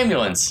 "Call an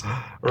ambulance!"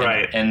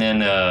 Right. And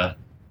then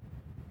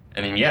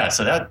yeah,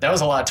 so that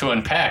was a lot to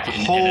unpack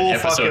in Whole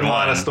episode fucking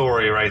lot one. of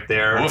story right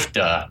there.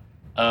 Woofda.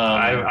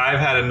 I've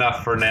had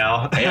enough for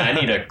now. Yeah, I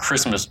need a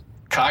Christmas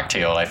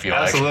cocktail, I feel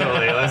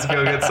Absolutely. Let's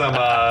go get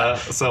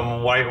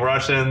some White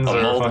Russians like. A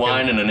or mulled fucking...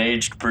 wine and an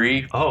aged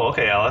brie. Oh,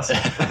 okay, Alice.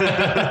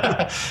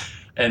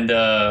 And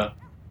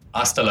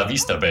hasta la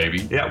vista,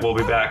 baby. Yeah, we'll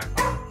be back.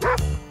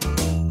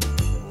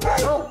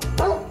 Oh.